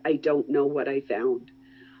said, I don't know what I found.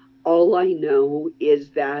 All I know is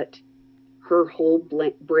that her whole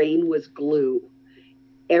brain was glue.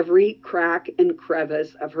 Every crack and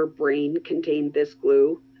crevice of her brain contained this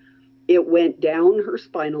glue. It went down her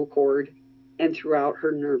spinal cord and throughout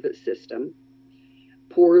her nervous system.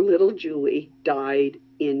 Poor little Julie died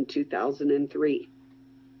in 2003.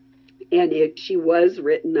 And she was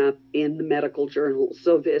written up in the medical journal.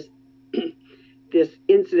 So this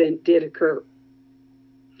incident did occur.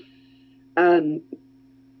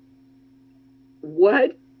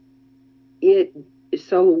 What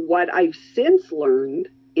I've since learned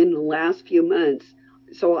in the last few months,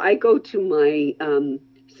 so I go to my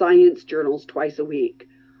science journals twice a week,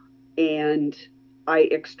 and I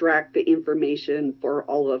extract the information for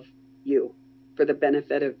all of you, for the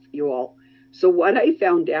benefit of you all. So what I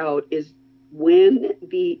found out is when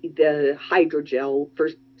the hydrogel, for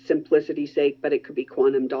simplicity's sake, but it could be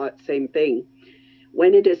quantum dot, same thing,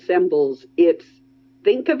 when it assembles,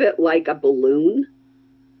 think of it like a balloon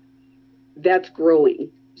that's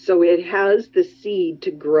growing. So it has the seed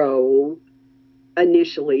to grow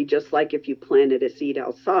initially, just like if you planted a seed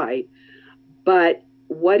outside. But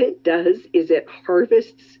what it does is it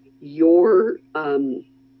harvests your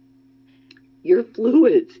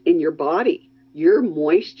fluids in your body, your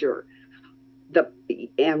moisture.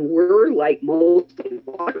 And we're like mostly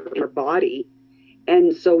water in our body.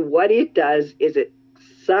 And so what it does is it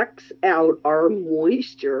sucks out our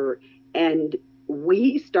moisture, and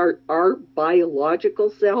our biological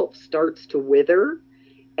self starts to wither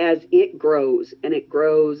as it grows and it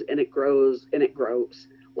grows and it grows and it grows,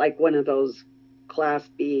 like one of those Class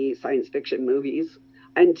B science fiction movies,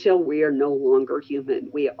 until we are no longer human.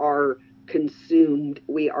 We are consumed.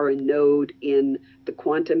 We are a node in the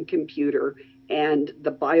quantum computer, and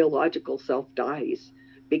the biological self dies.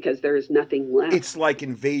 because there is nothing left. It's like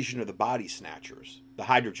Invasion of the Body Snatchers, the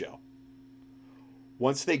hydrogel.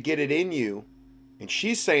 Once they get it in you, and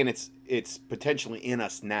she's saying it's potentially in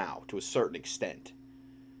us now to a certain extent.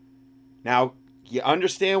 Now, you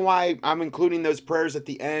understand why I'm including those prayers at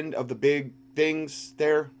the end of the big things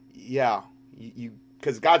there? Yeah, you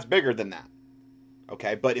because God's bigger than that.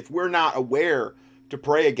 Okay, but if we're not aware to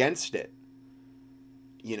pray against it,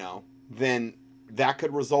 then that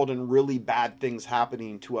could result in really bad things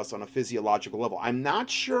happening to us on a physiological level. I'm not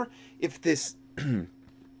sure if this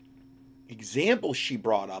example she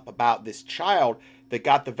brought up about this child that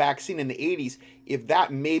got the vaccine in the 80s, if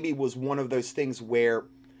that maybe was one of those things where,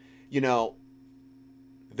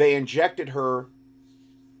 they injected her,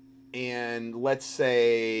 and let's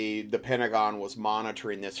say the Pentagon was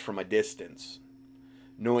monitoring this from a distance,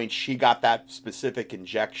 knowing she got that specific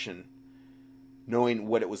injection, knowing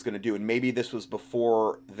what it was going to do. And maybe this was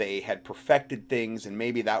before they had perfected things, and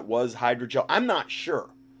maybe that was hydrogel. I'm not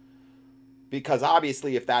sure. Because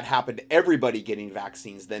obviously if that happened to everybody getting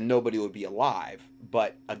vaccines, then nobody would be alive.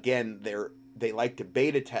 But again, they like to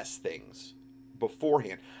beta test things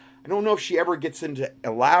beforehand. I don't know if she ever gets into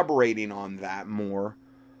elaborating on that more,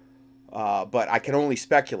 but I can only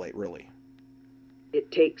speculate, really.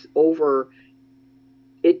 It takes over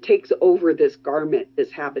this garment,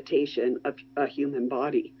 this habitation of a human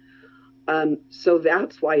body. So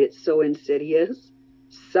that's why it's so insidious.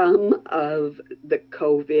 Some of the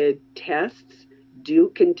COVID tests do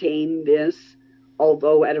contain this,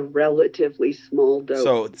 although at a relatively small dose.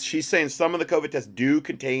 So she's saying some of the COVID tests do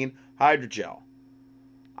contain hydrogel.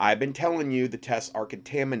 I've been telling you the tests are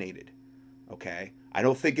contaminated. Okay? I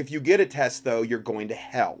don't think if you get a test, though, you're going to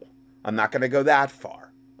hell. I'm not going to go that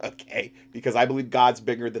far. Okay? Because I believe God's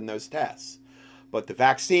bigger than those tests. But the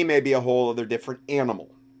vaccine may be a whole other different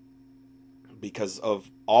animal because of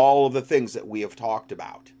all of the things that we have talked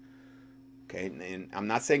about. Okay? And I'm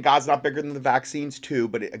not saying God's not bigger than the vaccines, too.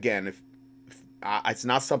 But again, if it's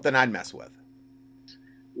not something I'd mess with.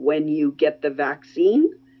 When you get the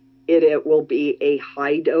vaccine, it will be a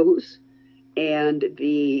high dose, and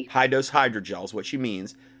the high dose hydrogel is what she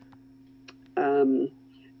means.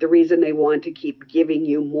 The reason they want to keep giving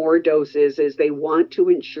you more doses is they want to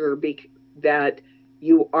ensure that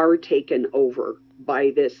you are taken over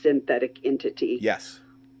by this synthetic entity. Yes.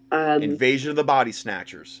 Invasion of the Body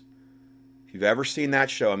Snatchers. If you've ever seen that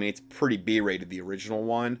show, I mean, it's pretty B-rated, the original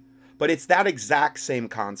one, but it's that exact same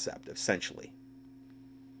concept, essentially.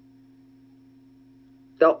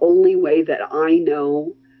 The only way that I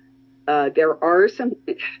know, the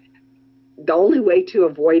only way to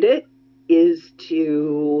avoid it is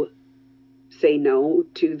to say no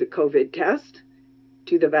to the COVID test,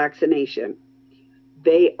 to the vaccination.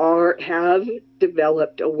 They have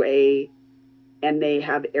developed a way, and they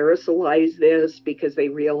have aerosolized this because they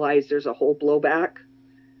realize there's a whole blowback.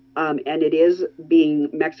 And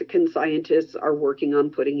Mexican scientists are working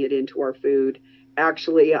on putting it into our food.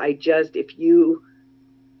 Actually, if you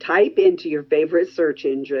type into your favorite search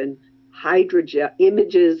engine, hydrogel,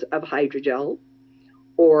 images of hydrogel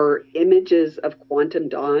or images of quantum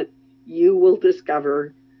dot, you will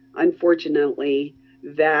discover, unfortunately,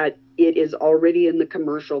 that it is already in the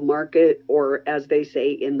commercial market, or as they say,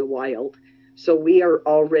 in the wild. So we are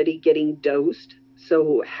already getting dosed.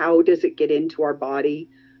 So how does it get into our body?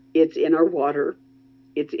 It's in our water.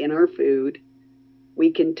 It's in our food. We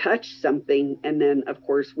can touch something, and then, of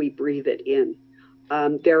course, we breathe it in.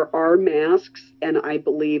 There are masks, and I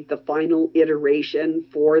believe the final iteration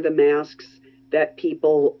for the masks that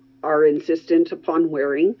people are insistent upon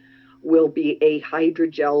wearing will be a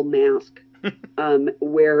hydrogel mask,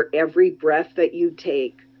 where every breath that you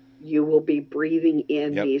take, you will be breathing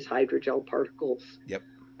in these hydrogel particles. Yep.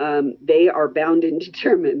 They are bound and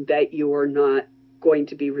determined that you are not going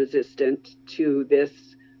to be resistant to this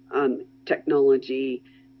technology.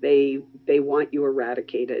 They want you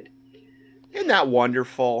eradicated. Isn't that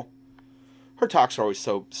wonderful? Her talks are always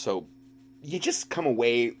so you just come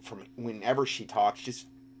away from whenever she talks just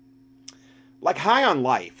like high on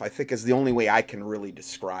life, I think is the only way I can really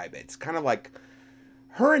describe it. It's kind of like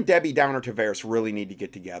her and Debbie Downer Taveras really need to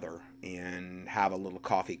get together and have a little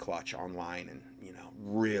coffee clutch online and,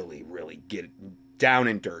 really, really get down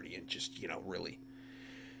and dirty and just, really.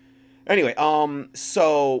 Anyway,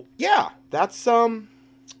 so yeah, that's what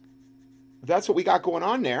we got going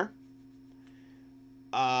on there.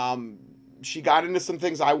 She got into some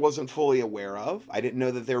things I wasn't fully aware of. I didn't know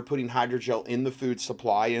that they were putting hydrogel in the food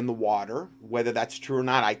supply, in the water. Whether that's true or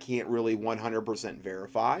not, I can't really 100%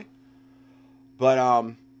 verify.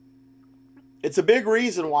 But it's a big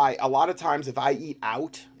reason why a lot of times if I eat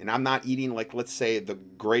out and I'm not eating, like, let's say the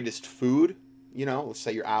greatest food, let's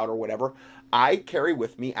say you're out or whatever, I carry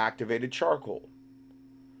with me activated charcoal.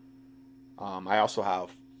 I also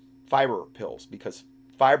have fiber pills because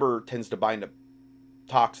fiber tends to bind up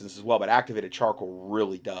toxins as well, but activated charcoal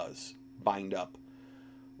really does bind up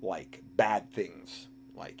like bad things,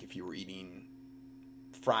 like if you were eating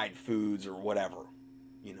fried foods or whatever,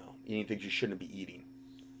 eating things you shouldn't be eating,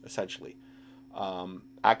 essentially.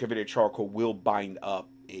 Activated charcoal will bind up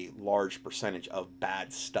a large percentage of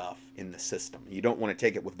bad stuff in the system. You don't want to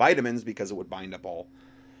take it with vitamins because it would bind up all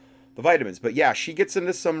the vitamins. But yeah, she gets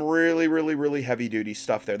into some really, really, really heavy duty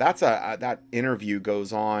stuff there. That interview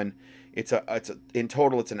goes on. In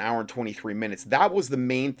total, it's an hour and 23 minutes. That was the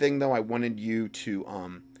main thing, though. I wanted you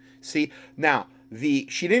to see. Now,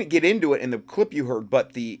 she didn't get into it in the clip you heard,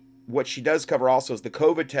 but what she does cover also is the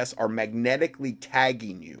COVID tests are magnetically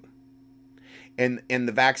tagging you. And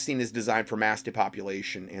the vaccine is designed for mass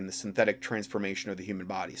depopulation and the synthetic transformation of the human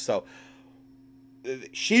body. So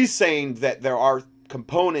she's saying that there are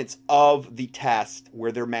components of the test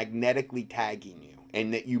where they're magnetically tagging you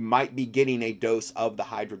and that you might be getting a dose of the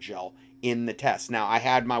hydrogel in the test. Now, I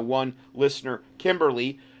had my one listener,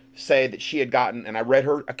 Kimberly, say that she had gotten, and I read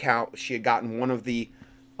her account, she had gotten one of the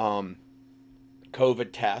COVID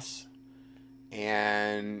tests,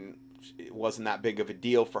 and it wasn't that big of a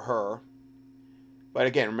deal for her. But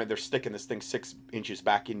again, remember, they're sticking this thing 6 inches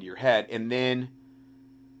back into your head. And then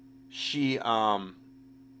she got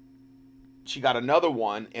another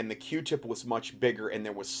one, and the Q-tip was much bigger, and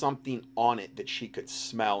there was something on it that she could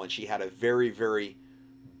smell, and she had a very, very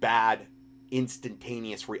bad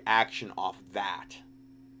instantaneous reaction off that.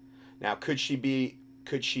 Now,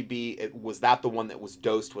 was that the one that was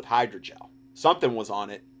dosed with hydrogel? Something was on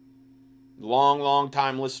it. Long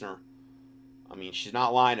time listener. I mean, she's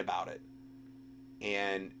not lying about it.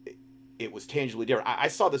 And it was tangibly different. I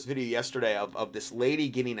saw this video yesterday of this lady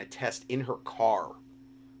getting a test in her car.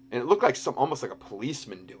 And it looked like almost like a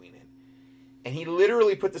policeman doing it. And he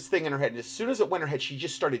literally put this thing in her head. And as soon as it went in her head, she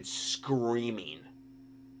just started screaming.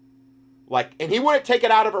 And he wouldn't take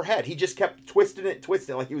it out of her head. He just kept twisting it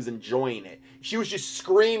like he was enjoying it. She was just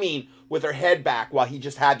screaming with her head back while he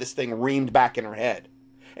just had this thing reamed back in her head.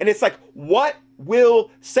 And it's like,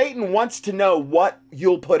 Satan wants to know what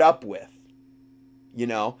you'll put up with.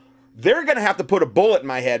 They're going to have to put a bullet in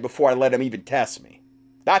my head before I let him even test me.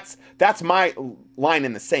 That's my line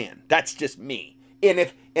in the sand. That's just me. And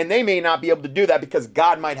they may not be able to do that because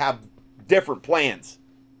God might have different plans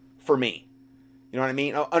for me. You know what I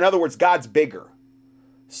mean? In other words, God's bigger.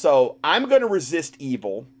 So I'm going to resist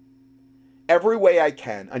evil every way I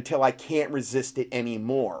can until I can't resist it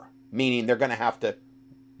anymore. Meaning they're going to have to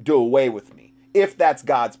do away with me if that's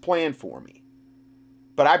God's plan for me.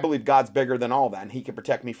 But I believe God's bigger than all that, and he can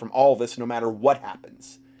protect me from all this no matter what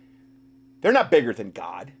happens. They're not bigger than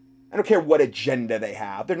God. I don't care what agenda they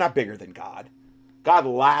have. They're not bigger than God. God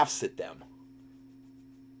laughs at them.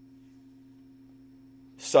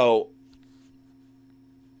 So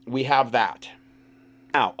we have that.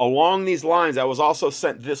 Now, along these lines, I was also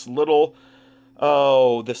sent this little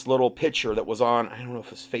picture that was on, I don't know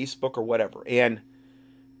if it's Facebook or whatever, and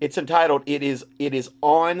it's entitled, It is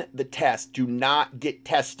on the test. Do not get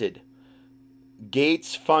tested.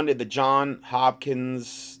 Gates funded the John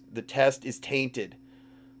Hopkins. The test is tainted.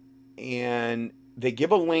 And they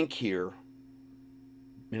give a link here.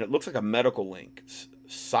 And it looks like a medical link.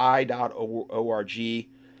 Psi.org.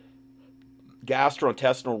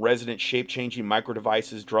 Gastrointestinal resident shape-changing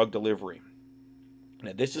microdevices drug delivery.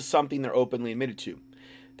 Now, this is something they're openly admitted to.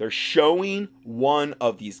 They're showing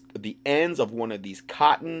the ends of one of these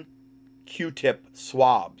cotton Q-tip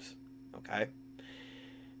swabs, okay?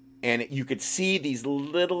 And you could see these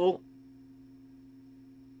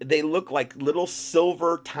they look like little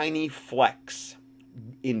silver tiny flecks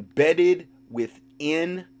embedded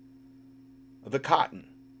within the cotton,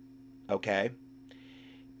 okay?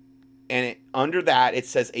 And under that, it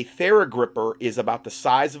says a Theragripper is about the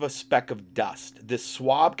size of a speck of dust. This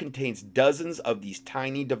swab contains dozens of these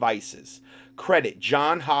tiny devices. Credit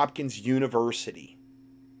Johns Hopkins University.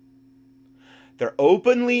 They're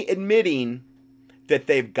openly admitting that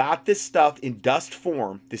they've got this stuff in dust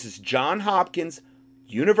form. This is Johns Hopkins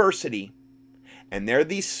University. And there are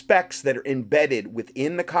these specks that are embedded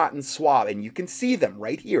within the cotton swab. And you can see them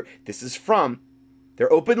right here.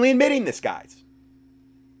 They're openly admitting this, guys.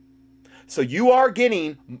 So you are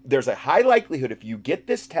there's a high likelihood if you get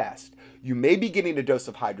this test, you may be getting a dose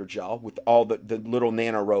of hydrogel with all the little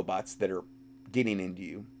nanorobots that are getting into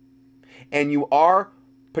you. And you are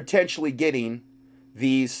potentially getting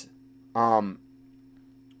these, they're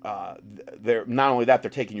not only that, they're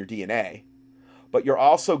taking your DNA, but you're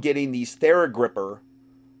also getting these Theragripper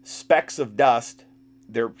specks of dust,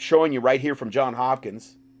 they're showing you right here from Johns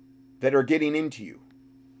Hopkins, that are getting into you,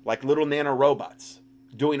 like little nanorobots,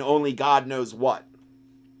 doing only God knows what.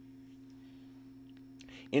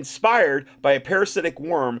 Inspired by a parasitic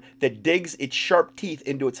worm that digs its sharp teeth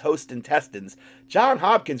into its host intestines, Johns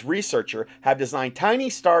Hopkins researchers have designed tiny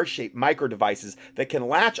star-shaped microdevices that can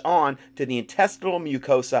latch on to the intestinal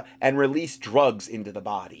mucosa and release drugs into the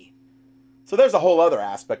body. So there's a whole other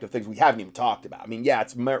aspect of things we haven't even talked about. I mean, yeah,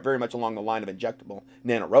 it's very much along the line of injectable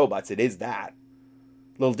nanorobots. It is that.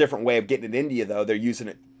 A little different way of getting it into you, though. They're using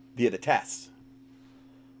it via the tests.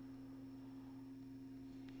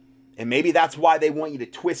 And maybe that's why they want you to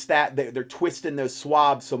twist that. They're twisting those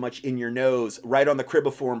swabs so much in your nose, right on the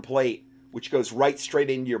cribriform plate, which goes right straight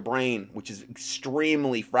into your brain, which is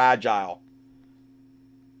extremely fragile.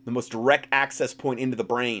 The most direct access point into the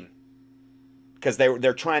brain. Because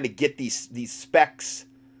they're trying to get these specks,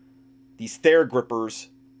 these Theragrippers,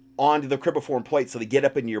 onto the cribriform plate so they get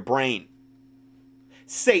up into your brain.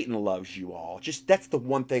 Satan loves you all. Just that's the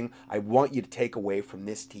one thing I want you to take away from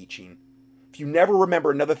this teaching. If you never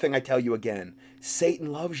remember another thing I tell you again,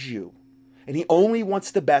 Satan loves you. And he only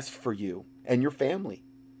wants the best for you and your family.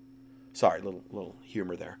 Sorry, little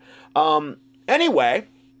humor there. Anyway,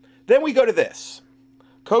 then we go to this.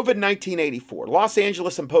 COVID-19 84. Los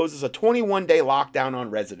Angeles imposes a 21-day lockdown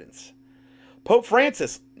on residents. Pope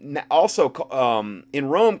Francis also in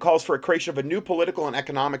Rome calls for a creation of a new political and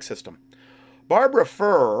economic system. Barbara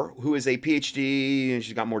Furr, who is a PhD, and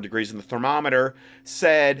she's got more degrees than the thermometer,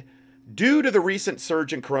 said, due to the recent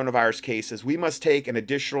surge in coronavirus cases, we must take an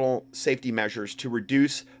additional safety measures to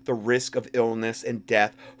reduce the risk of illness and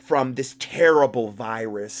death from this terrible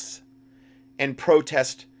virus and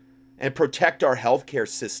protect our healthcare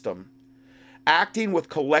system. Acting with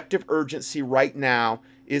collective urgency right now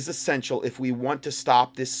is essential if we want to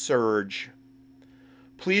stop this surge.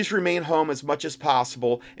 Please remain home as much as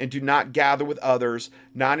possible and do not gather with others,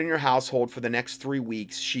 not in your household, for the next 3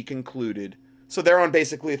 weeks, she concluded. So they're on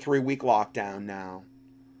basically a 3-week lockdown now.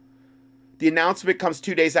 The announcement comes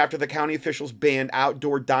 2 days after the county officials banned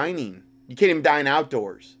outdoor dining. You can't even dine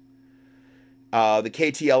outdoors. The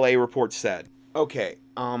KTLA report said. Okay,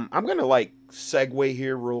 I'm going to segue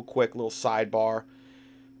here real quick, little sidebar.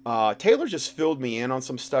 Taylor just filled me in on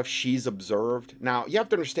some stuff she's observed. Now, you have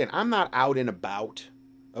to understand, I'm not out and about.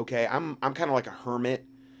 Okay, I'm kind of like a hermit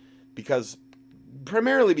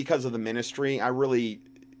primarily because of the ministry.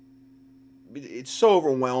 It's so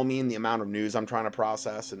overwhelming, the amount of news I'm trying to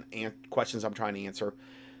process and questions I'm trying to answer,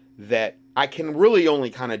 that I can really only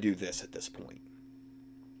kind of do this at this point.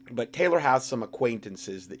 But Taylor has some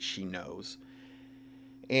acquaintances that she knows.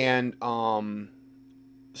 And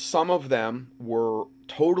some of them were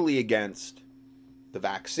totally against the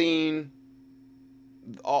vaccine,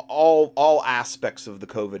 all aspects of the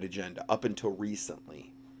COVID agenda up until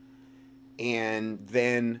recently. And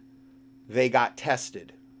then they got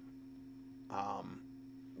tested.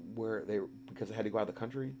 Because they had to go out of the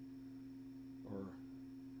country? Or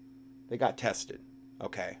they got tested.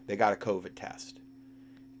 Okay, they got a COVID test.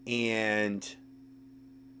 And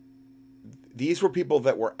these were people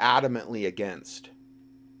that were adamantly against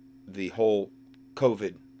the whole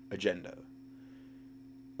COVID agenda.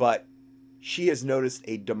 But she has noticed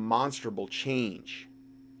a demonstrable change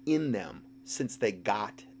in them since they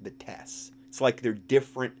got the tests. It's like they're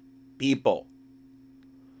different people.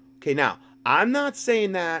 Okay, now, I'm not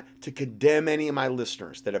saying that to condemn any of my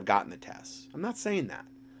listeners that have gotten the tests. I'm not saying that.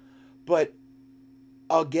 But,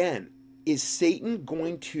 again, is Satan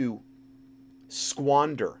going to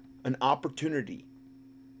squander an opportunity?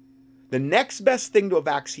 The next best thing to a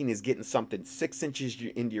vaccine is getting something 6 inches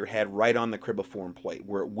into your head right on the cribriform plate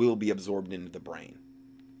where it will be absorbed into the brain.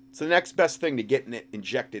 It's the next best thing to getting it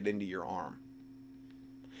injected into your arm.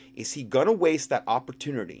 Is he going to waste that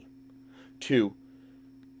opportunity to,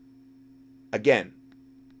 again,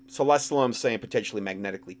 Celestial, I'm saying potentially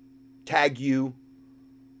magnetically tag you,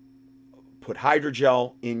 put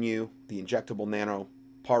hydrogel in you, the injectable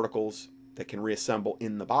nanoparticles that can reassemble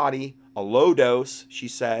in the body, a low dose, she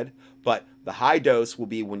said, but the high dose will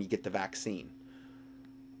be when you get the vaccine,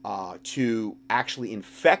 to actually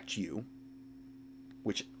infect you,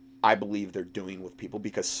 which I believe they're doing with people,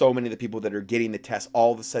 because so many of the people that are getting the test,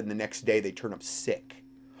 all of a sudden the next day they turn up sick.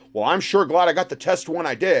 Well, I'm sure glad I got the test when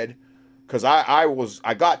I did, because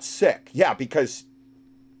I got sick. Yeah, because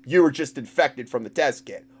you were just infected from the test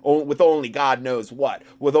kit with only God knows what,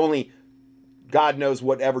 with only God knows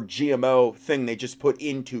whatever GMO thing they just put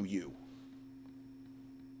into you.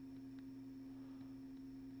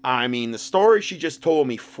 I mean, the story she just told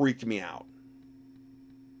me freaked me out.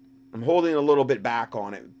 I'm holding a little bit back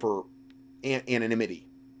on it for anonymity.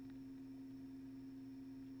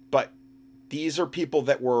 these are people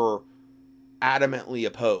that were adamantly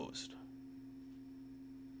opposed.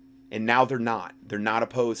 And now they're not. They're not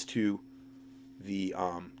opposed to the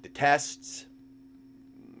tests.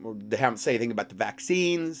 They haven't said anything about the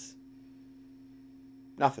vaccines.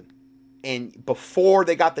 Nothing. And before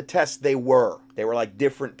they got the test, they were like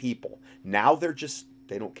different people. Now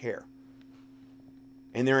they don't care.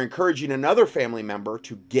 And they're encouraging another family member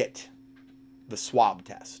to get the swab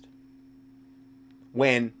test,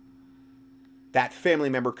 when that family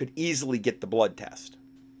member could easily get the blood test,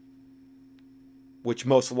 which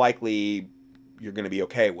most likely you're going to be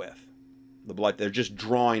okay with. The blood, they're just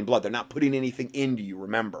drawing blood. They're not putting anything into you,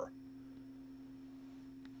 remember.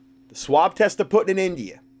 The swab test they're putting it into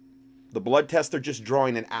you. The blood test, they're just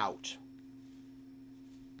drawing it out.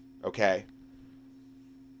 Okay?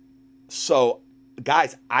 So,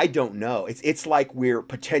 guys, I don't know. It's like we're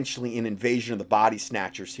potentially in invasion of the body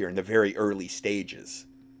snatchers here in the very early stages.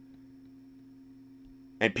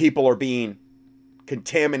 And people are being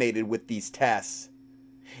contaminated with these tests.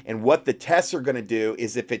 And what the tests are going to do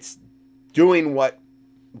is, if it's doing what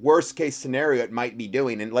worst case scenario it might be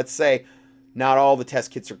doing, and let's say not all the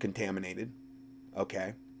test kits are contaminated,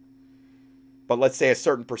 okay? But let's say a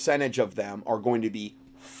certain percentage of them are going to be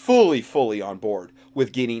fully on board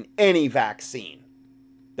with getting any vaccine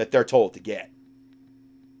that they're told to get.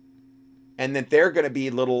 And that they're going to be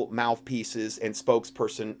little mouthpieces and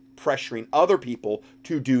spokesperson pressuring other people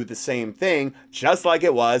to do the same thing, just like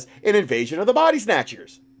it was in Invasion of the Body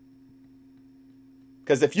Snatchers.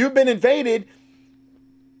 Because if you've been invaded,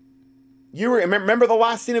 you remember the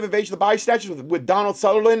last scene of Invasion of the Body Snatchers with Donald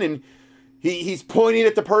Sutherland, and he's pointing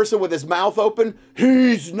at the person with his mouth open.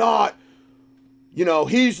 He's not,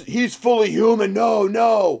 he's fully human.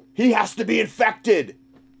 No, he has to be infected.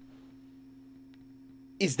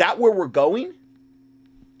 Is that where we're going?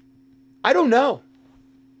 I don't know.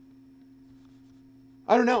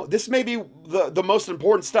 This may be the most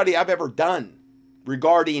important study I've ever done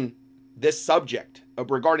regarding this subject,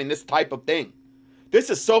 regarding this type of thing.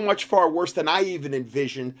 This is so much far worse than I even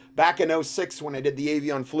envisioned back in 2006 when I did the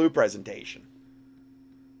avian flu presentation.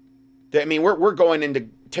 I mean, we're going into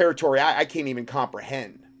territory I can't even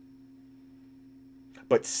comprehend.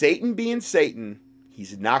 But Satan being Satan,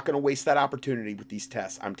 he's not going to waste that opportunity with these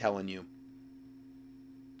tests, I'm telling you.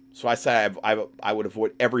 So I said I would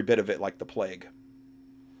avoid every bit of it like the plague.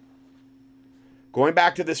 Going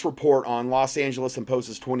back to this report on Los Angeles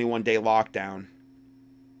imposes 21-day lockdown.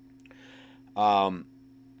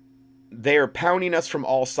 They are pounding us from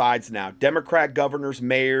all sides now. Democrat governors,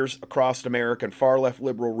 mayors across America and far-left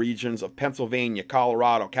liberal regions of Pennsylvania,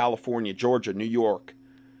 Colorado, California, Georgia, New York,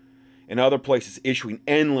 and other places issuing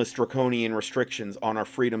endless draconian restrictions on our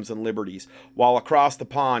freedoms and liberties, while across the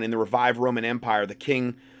pond in the revived Roman Empire, the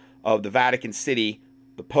king of the Vatican City,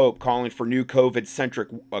 the Pope, calling for a new COVID-centric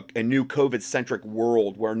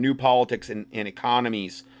world where new politics and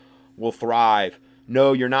economies will thrive.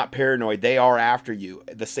 No, you're not paranoid. They are after you.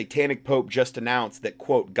 The satanic Pope just announced that,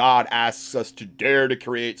 quote, God asks us to dare to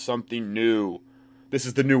create something new. This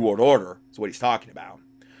is the New World Order, is what he's talking about.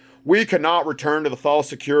 We cannot return to the false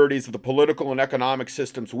securities of the political and economic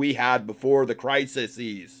systems we had before the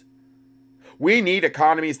crises. We need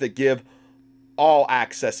economies that give all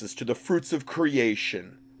accesses to the fruits of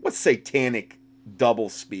creation. What satanic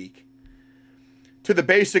doublespeak? To the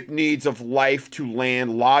basic needs of life, to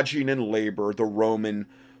land, lodging, and labor, the Roman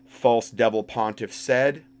false devil pontiff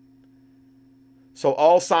said. So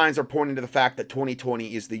all signs are pointing to the fact that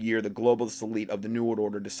 2020 is the year the globalist elite of the New World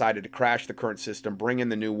Order decided to crash the current system, bring in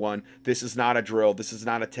the new one. This is not a drill. This is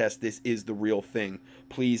not a test. This is the real thing.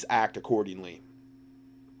 Please act accordingly.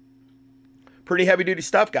 Pretty heavy-duty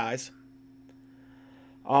stuff, guys.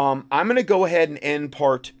 I'm going to go ahead and end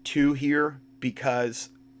part 2 here because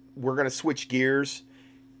we're going to switch gears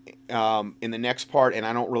in the next part, and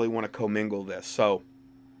I don't really want to commingle this. So,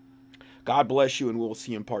 God bless you, and we'll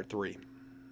see you in part 3.